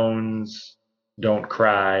and Bones, Don't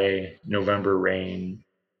Cry, November Rain.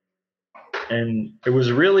 And it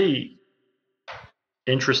was really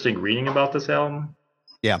interesting reading about this album.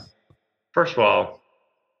 Yeah. First of all,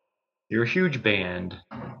 you're a huge band.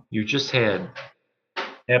 You just had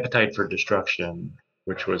Appetite for Destruction,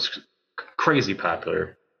 which was crazy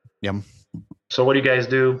popular. Yeah. So what do you guys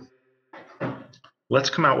do? Let's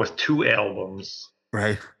come out with 2 albums.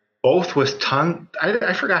 Right. Both with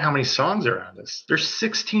I forgot how many songs are on this. There's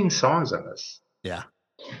 16 songs on this. Yeah.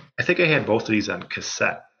 I think I had both of these on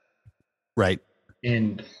cassette. Right.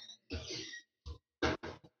 And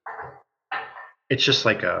it's just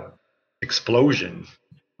like a explosion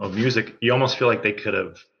of music. You almost feel like they could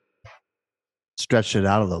have stretched it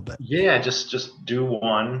out a little bit. Yeah, just do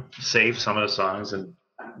one, save some of the songs, and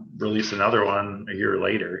release another one a year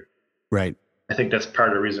later. Right. I think that's part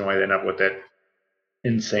of the reason why they end up with that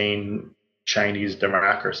insane Chinese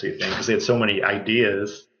democracy thing, because they had so many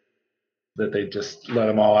ideas that they just let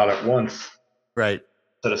them all out at once. Right.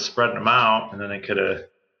 Instead of spreading them out, and then they could have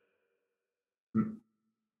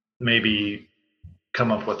maybe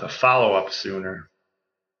come up with a follow-up sooner.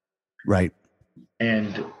 Right.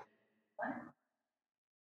 And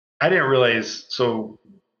I didn't realize, so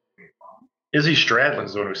Izzy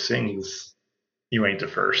Stradlin's the one who sings You Ain't the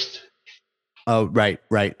First. Oh, right.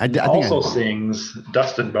 I think also sings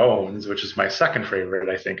Dust and Bones, which is my second favorite,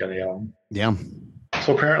 I think, on the album. Yeah.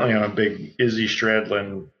 So apparently I'm a big Izzy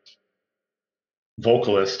Stradlin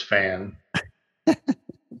vocalist fan.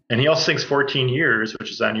 And he also sings 14 Years,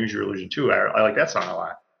 which is on Use Your Illusion 2. I like that song a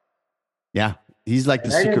lot. Yeah. He's like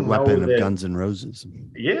the secret weapon of Guns N' Roses.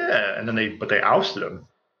 Yeah. And then they ousted him.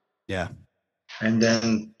 Yeah. And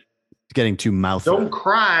then it's getting too mouthy. Don't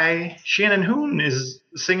Cry. Shannon Hoon is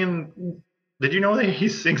singing. Did you know that he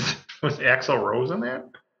sings with Axl Rose on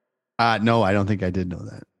that? No, I don't think I did know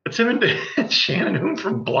that. It's him and Shannon Hoon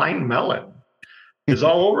from Blind Melon is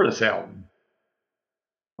all over this album.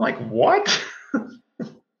 I'm like, what?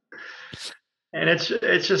 And it's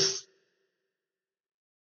just,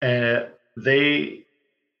 they,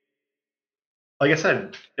 like I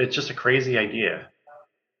said, it's just a crazy idea.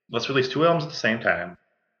 Let's release 2 albums at the same time.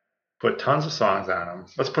 Put tons of songs on them.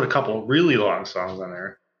 Let's put a couple of really long songs on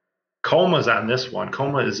there. Coma's on this one.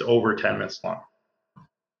 Coma is over 10 minutes long.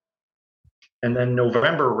 And then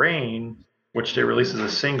November Rain, which they released as a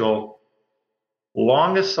single,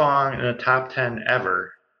 longest song in the top 10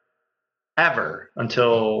 ever,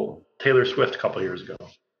 until Taylor Swift a couple years ago.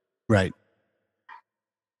 Right.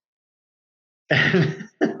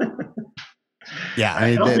 Yeah,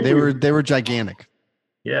 I mean, they were gigantic.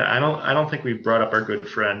 Yeah, I don't think we brought up our good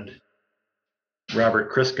friend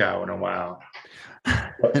Robert Christgau in a while.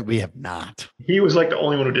 We have not. He was like the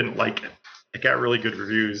only one who didn't like it. It got really good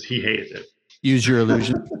reviews. He hated it. Use Your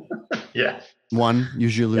Illusion. Yeah. 1.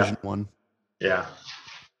 Use Your Illusion 1. Yeah.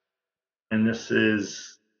 And this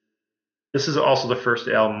is also the first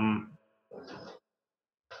album.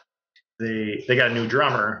 They got a new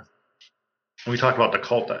drummer. And we talked about the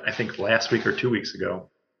Cult, I think, last week or 2 weeks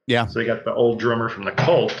ago. Yeah. So they got the old drummer from the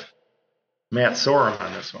Cult, Matt Sorum,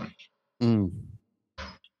 on this one. Mm.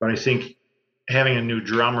 But I think having a new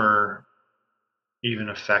drummer even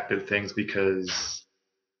affected things because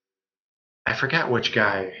I forgot which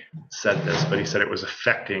guy said this, but he said it was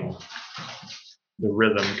affecting the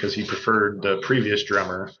rhythm because he preferred the previous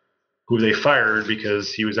drummer, who they fired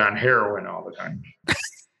because he was on heroin all the time.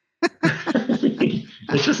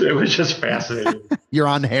 it was just fascinating. You're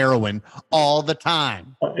on heroin all the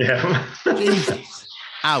time. Yeah. Jesus.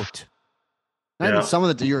 Out. Not even Yeah. some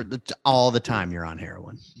of you're all the time you're on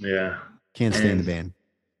heroin. Yeah. Can't stand the And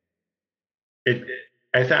band.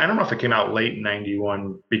 I don't know if it came out late in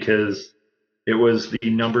 91 because it was the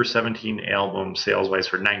number 17 album sales wise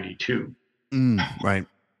for 92 Right.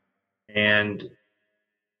 and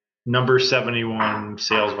number 71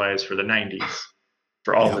 sales wise for the 90s,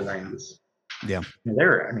 for all the 90s. Yeah.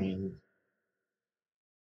 I mean,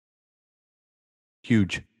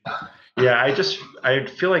 huge. Yeah, I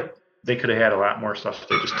feel like they could have had a lot more stuff.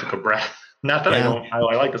 They just took a breath. Not that I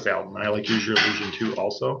like this album, and I like Use Your Illusion too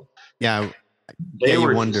you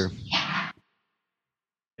wonder.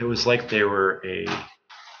 It was like they were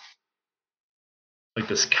like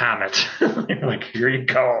this comet. Like, here you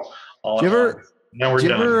go. Did you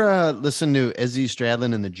done. ever listen to Izzy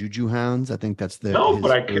Stradlin and the Juju Hounds? I think that's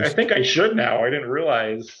but I think I should now. I didn't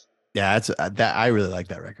realize. Yeah, that's that. I really like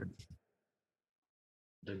that record.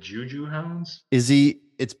 The Juju Hounds?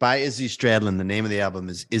 It's by Izzy Stradlin. The name of the album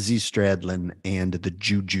is Izzy Stradlin and the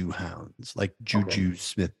Juju Hounds, like Juju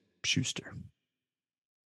Smith Schuster.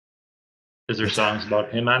 Is there songs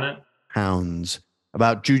about him on it? Hounds.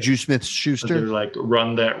 About Juju Smith Schuster? They're like,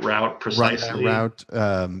 run that route precisely. Run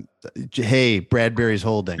that route. Hey, Bradbury's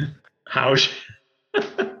holding. How's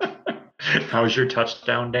your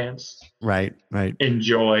touchdown dance? Right.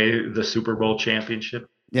 Enjoy the Super Bowl championship.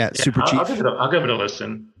 Yeah, Super Chief. I'll give it a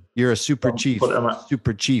listen. You're a super chief.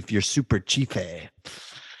 Super chief. You're super chief-a.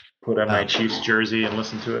 Put on my Chiefs jersey and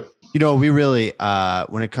listen to it. We really,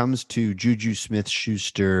 when it comes to Juju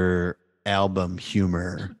Smith-Schuster album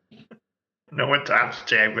humor, no one tops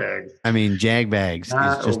Jagbags. I mean, Jagbags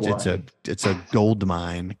is just it's a gold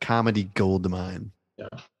mine, comedy gold mine. Yeah.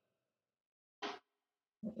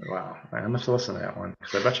 Wow, I must listen to that one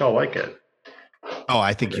because I bet y'all like it. Oh,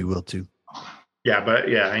 I think you will too. Yeah,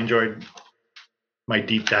 I enjoyed my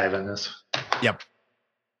deep dive on this. Yep.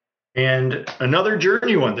 And another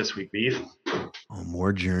Journey one this week, Beef. Oh,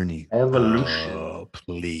 more Journey. Evolution. Oh,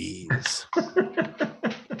 please.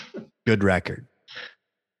 Good record.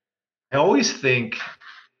 I always think,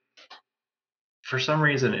 for some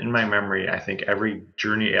reason in my memory, I think every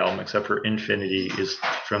Journey album except for Infinity is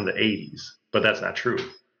from the 80s, but that's not true.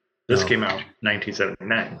 This came out in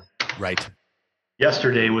 1979. Right.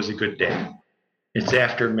 Yesterday was a good day. It's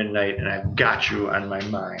after midnight and I've got you on my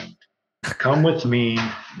mind. Come with me,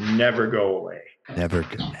 never go away. Never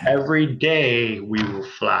go. Every day we will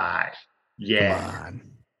fly. Yeah. Come on.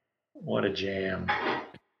 What a jam.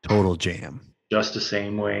 Total jam. Just the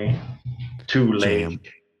same way. Too late.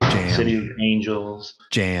 Jam. City of Angels.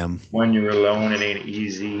 Jam. When You're Alone, It Ain't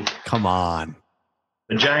Easy. Come on.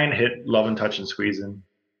 The giant hit, Lovin' Touchin' Squeezin'.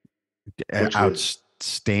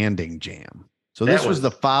 Outstanding jam. So this was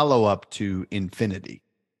the follow-up to Infinity.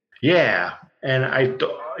 Yeah. And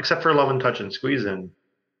except for Lovin' Touchin' Squeezin',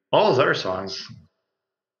 all those other songs,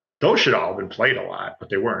 those should all have been played a lot, but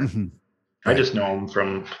they weren't. Mm-hmm. Right. I just know them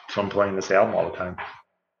from playing this album all the time.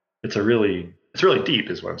 It's really deep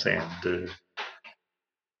is what I'm saying. I'm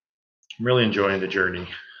really enjoying the journey.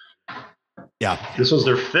 Yeah. This was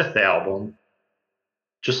their 5th album.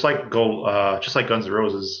 Just like Guns N'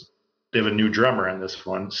 Roses, they have a new drummer on this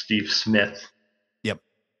one, Steve Smith. Yep.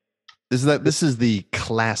 This is the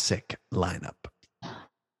classic lineup.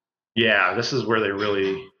 Yeah, this is where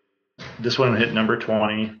this one hit number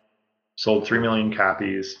 20, sold 3 million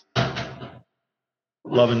copies.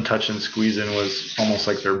 Lovin' Touchin' Squeezin' was almost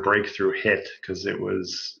like their breakthrough hit because it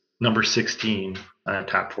was number 16 on a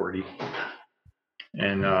top 40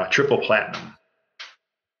 and triple platinum.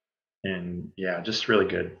 And yeah, just really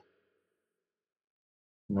good.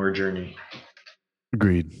 More Journey.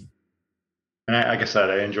 Agreed. And like I said,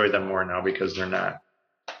 I enjoy them more now because they're not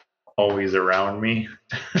always around me.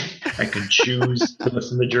 I can choose to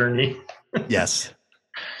listen to Journey. Yes.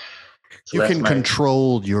 So you can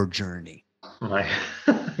control your journey.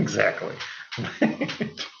 Exactly.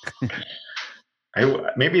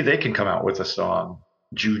 Maybe they can come out with a song,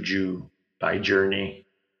 Juju by Journey,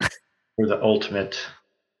 for the ultimate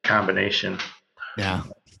combination. Yeah.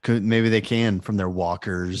 Maybe they can from their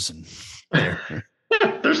walkers and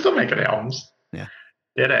they're still making albums. Yeah.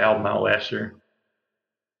 They had an album out last year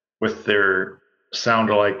with their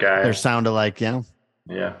sound-alike guy. Their sound-alike, yeah.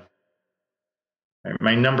 Yeah.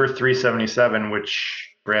 My number 377, which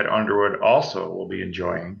Brad Underwood also will be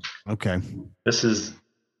enjoying. Okay. This is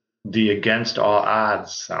the Against All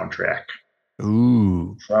Odds soundtrack.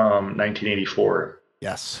 Ooh. From 1984.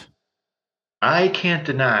 Yes. I can't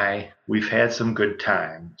deny we've had some good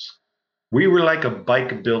times. We were like a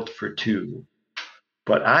bike built for two.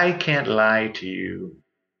 But I can't lie to you.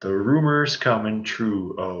 The rumor's coming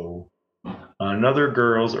true. Oh, another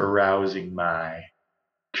girl's arousing my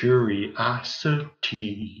curiosity. Do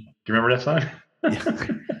you remember that song?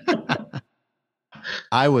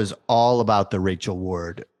 I was all about the Rachel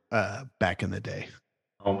Ward back in the day.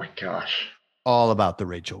 Oh my gosh. All about the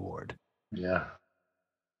Rachel Ward. Yeah.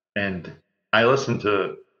 And I listened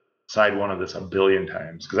to side one of this a billion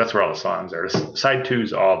times because that's where all the songs are. Side two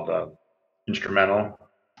is all the instrumental,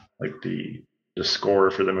 like the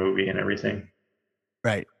score for the movie and everything.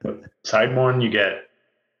 Right. But side one, you get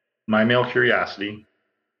My Male Curiosity,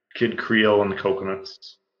 Kid Creole and the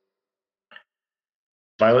Coconuts,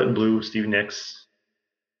 Violet and Blue, Stevie Nicks,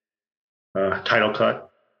 Title Cut,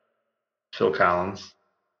 Phil Collins,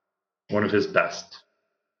 one of his best.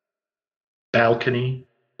 Balcony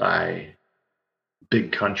by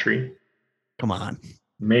Big Country. Come on.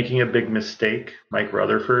 Making a Big Mistake, Mike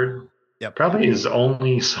Rutherford. Yep. Probably his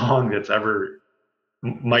only song that's ever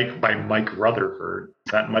by Mike Rutherford.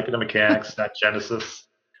 It's not Mike and the Mechanics, it's not Genesis.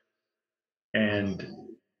 And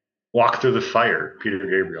Walk Through the Fire, Peter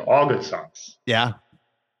Gabriel. All good songs. Yeah.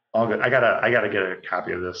 All good. I gotta get a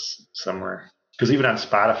copy of this somewhere. Because even on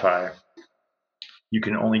Spotify, you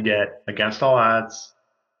can only get Against All Odds,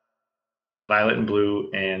 Violet and Blue,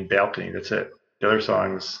 and Balcony. That's it. The other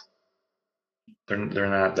songs, they're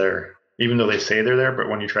not there. Even though they say they're there, but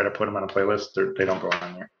when you try to put them on a playlist, they don't go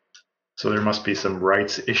on there. So there must be some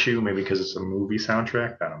rights issue, maybe because it's a movie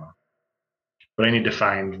soundtrack. I don't know. But I need to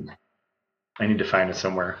find it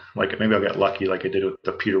somewhere. Like maybe I'll get lucky, like I did with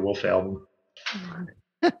the Peter Wolf album.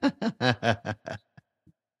 But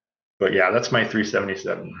yeah, that's my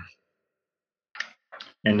 377.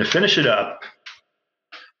 And to finish it up,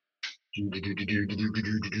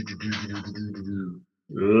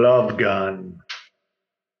 Love Gun,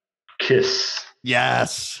 Kiss.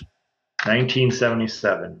 Yes.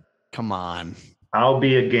 1977. Come on. I'll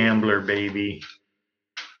Be a Gambler, baby.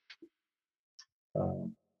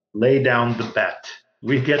 Lay down the bet.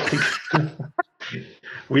 We get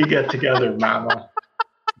together, mama.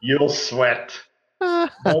 You'll sweat.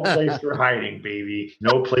 No place for hiding, baby.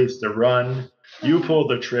 No place to run. You pull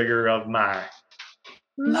the trigger of my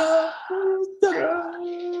love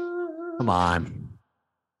gun. Come on.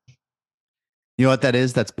 You know what that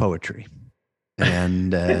is? That's poetry.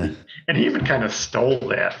 And and he even kind of stole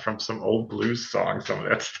that from some old blues song, some of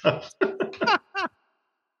that stuff.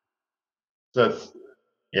 So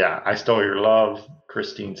yeah, I Stole Your Love,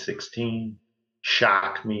 Christine 16,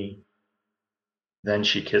 Shock Me, Then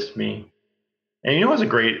She Kissed Me. And you know what's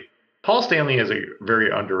Paul Stanley has a very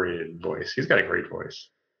underrated voice. He's got a great voice.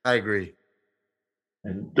 I agree.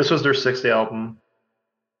 And this was their 6th album.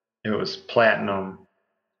 It was platinum.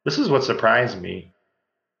 This is what surprised me.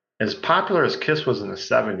 As popular as Kiss was in the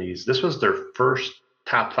 70s, this was their first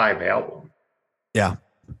top 5 album. Yeah.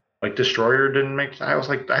 Like Destroyer didn't make. I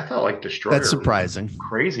thought like Destroyer. That's surprising. Was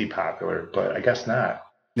crazy popular, but I guess not.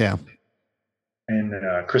 Yeah. And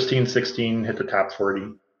Christine 16 hit the top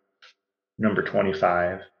 40, number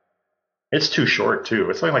 25. It's too short too.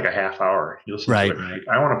 It's only like a half hour. You listen to it and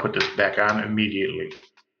I want to put this back on immediately.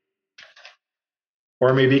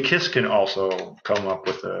 Or maybe Kiss can also come up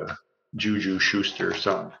with a Juju Schuster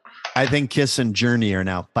song. I think Kiss and Journey are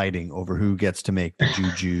now fighting over who gets to make the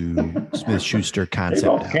Juju Smith-Schuster concept. They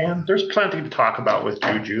both can. There's plenty to talk about with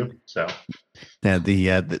Juju. So yeah,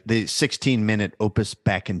 the 16-minute opus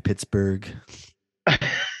back in Pittsburgh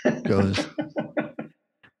goes.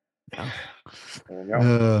 There we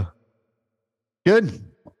go. Good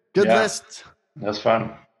list. That's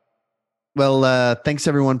fun. Well, thanks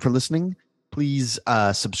everyone for listening. Please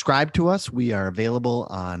subscribe to us. We are available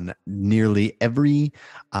on nearly every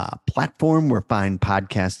platform where fine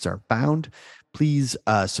podcasts are found. Please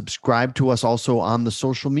subscribe to us also on the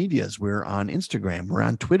social medias. We're on Instagram. We're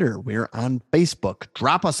on Twitter. We're on Facebook.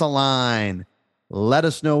 Drop us a line. Let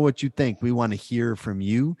us know what you think. We want to hear from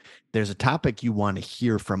you. There's a topic you want to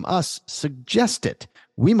hear from us. Suggest it.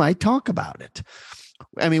 We might talk about it.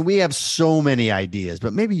 I mean, we have so many ideas,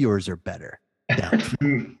 but maybe yours are better.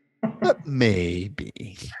 But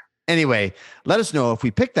maybe. Anyway, let us know if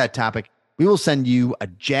we pick that topic. We will send you a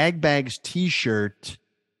Jagbags t-shirt,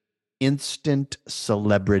 instant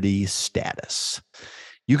celebrity status.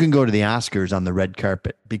 You can go to the Oscars on the red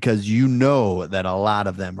carpet because you know that a lot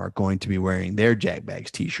of them are going to be wearing their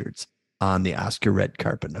Jagbags t-shirts on the Oscar red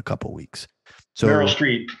carpet in a couple weeks. So Meryl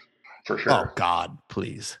Streep, for sure. Oh God,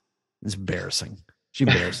 please. It's embarrassing. She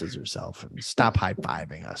embarrasses herself. Stop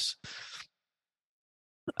high-fiving us.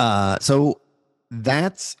 So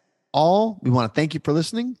that's all. We want to thank you for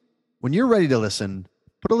listening. When you're ready to listen,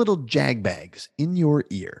 put a little Jagbags in your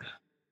ear.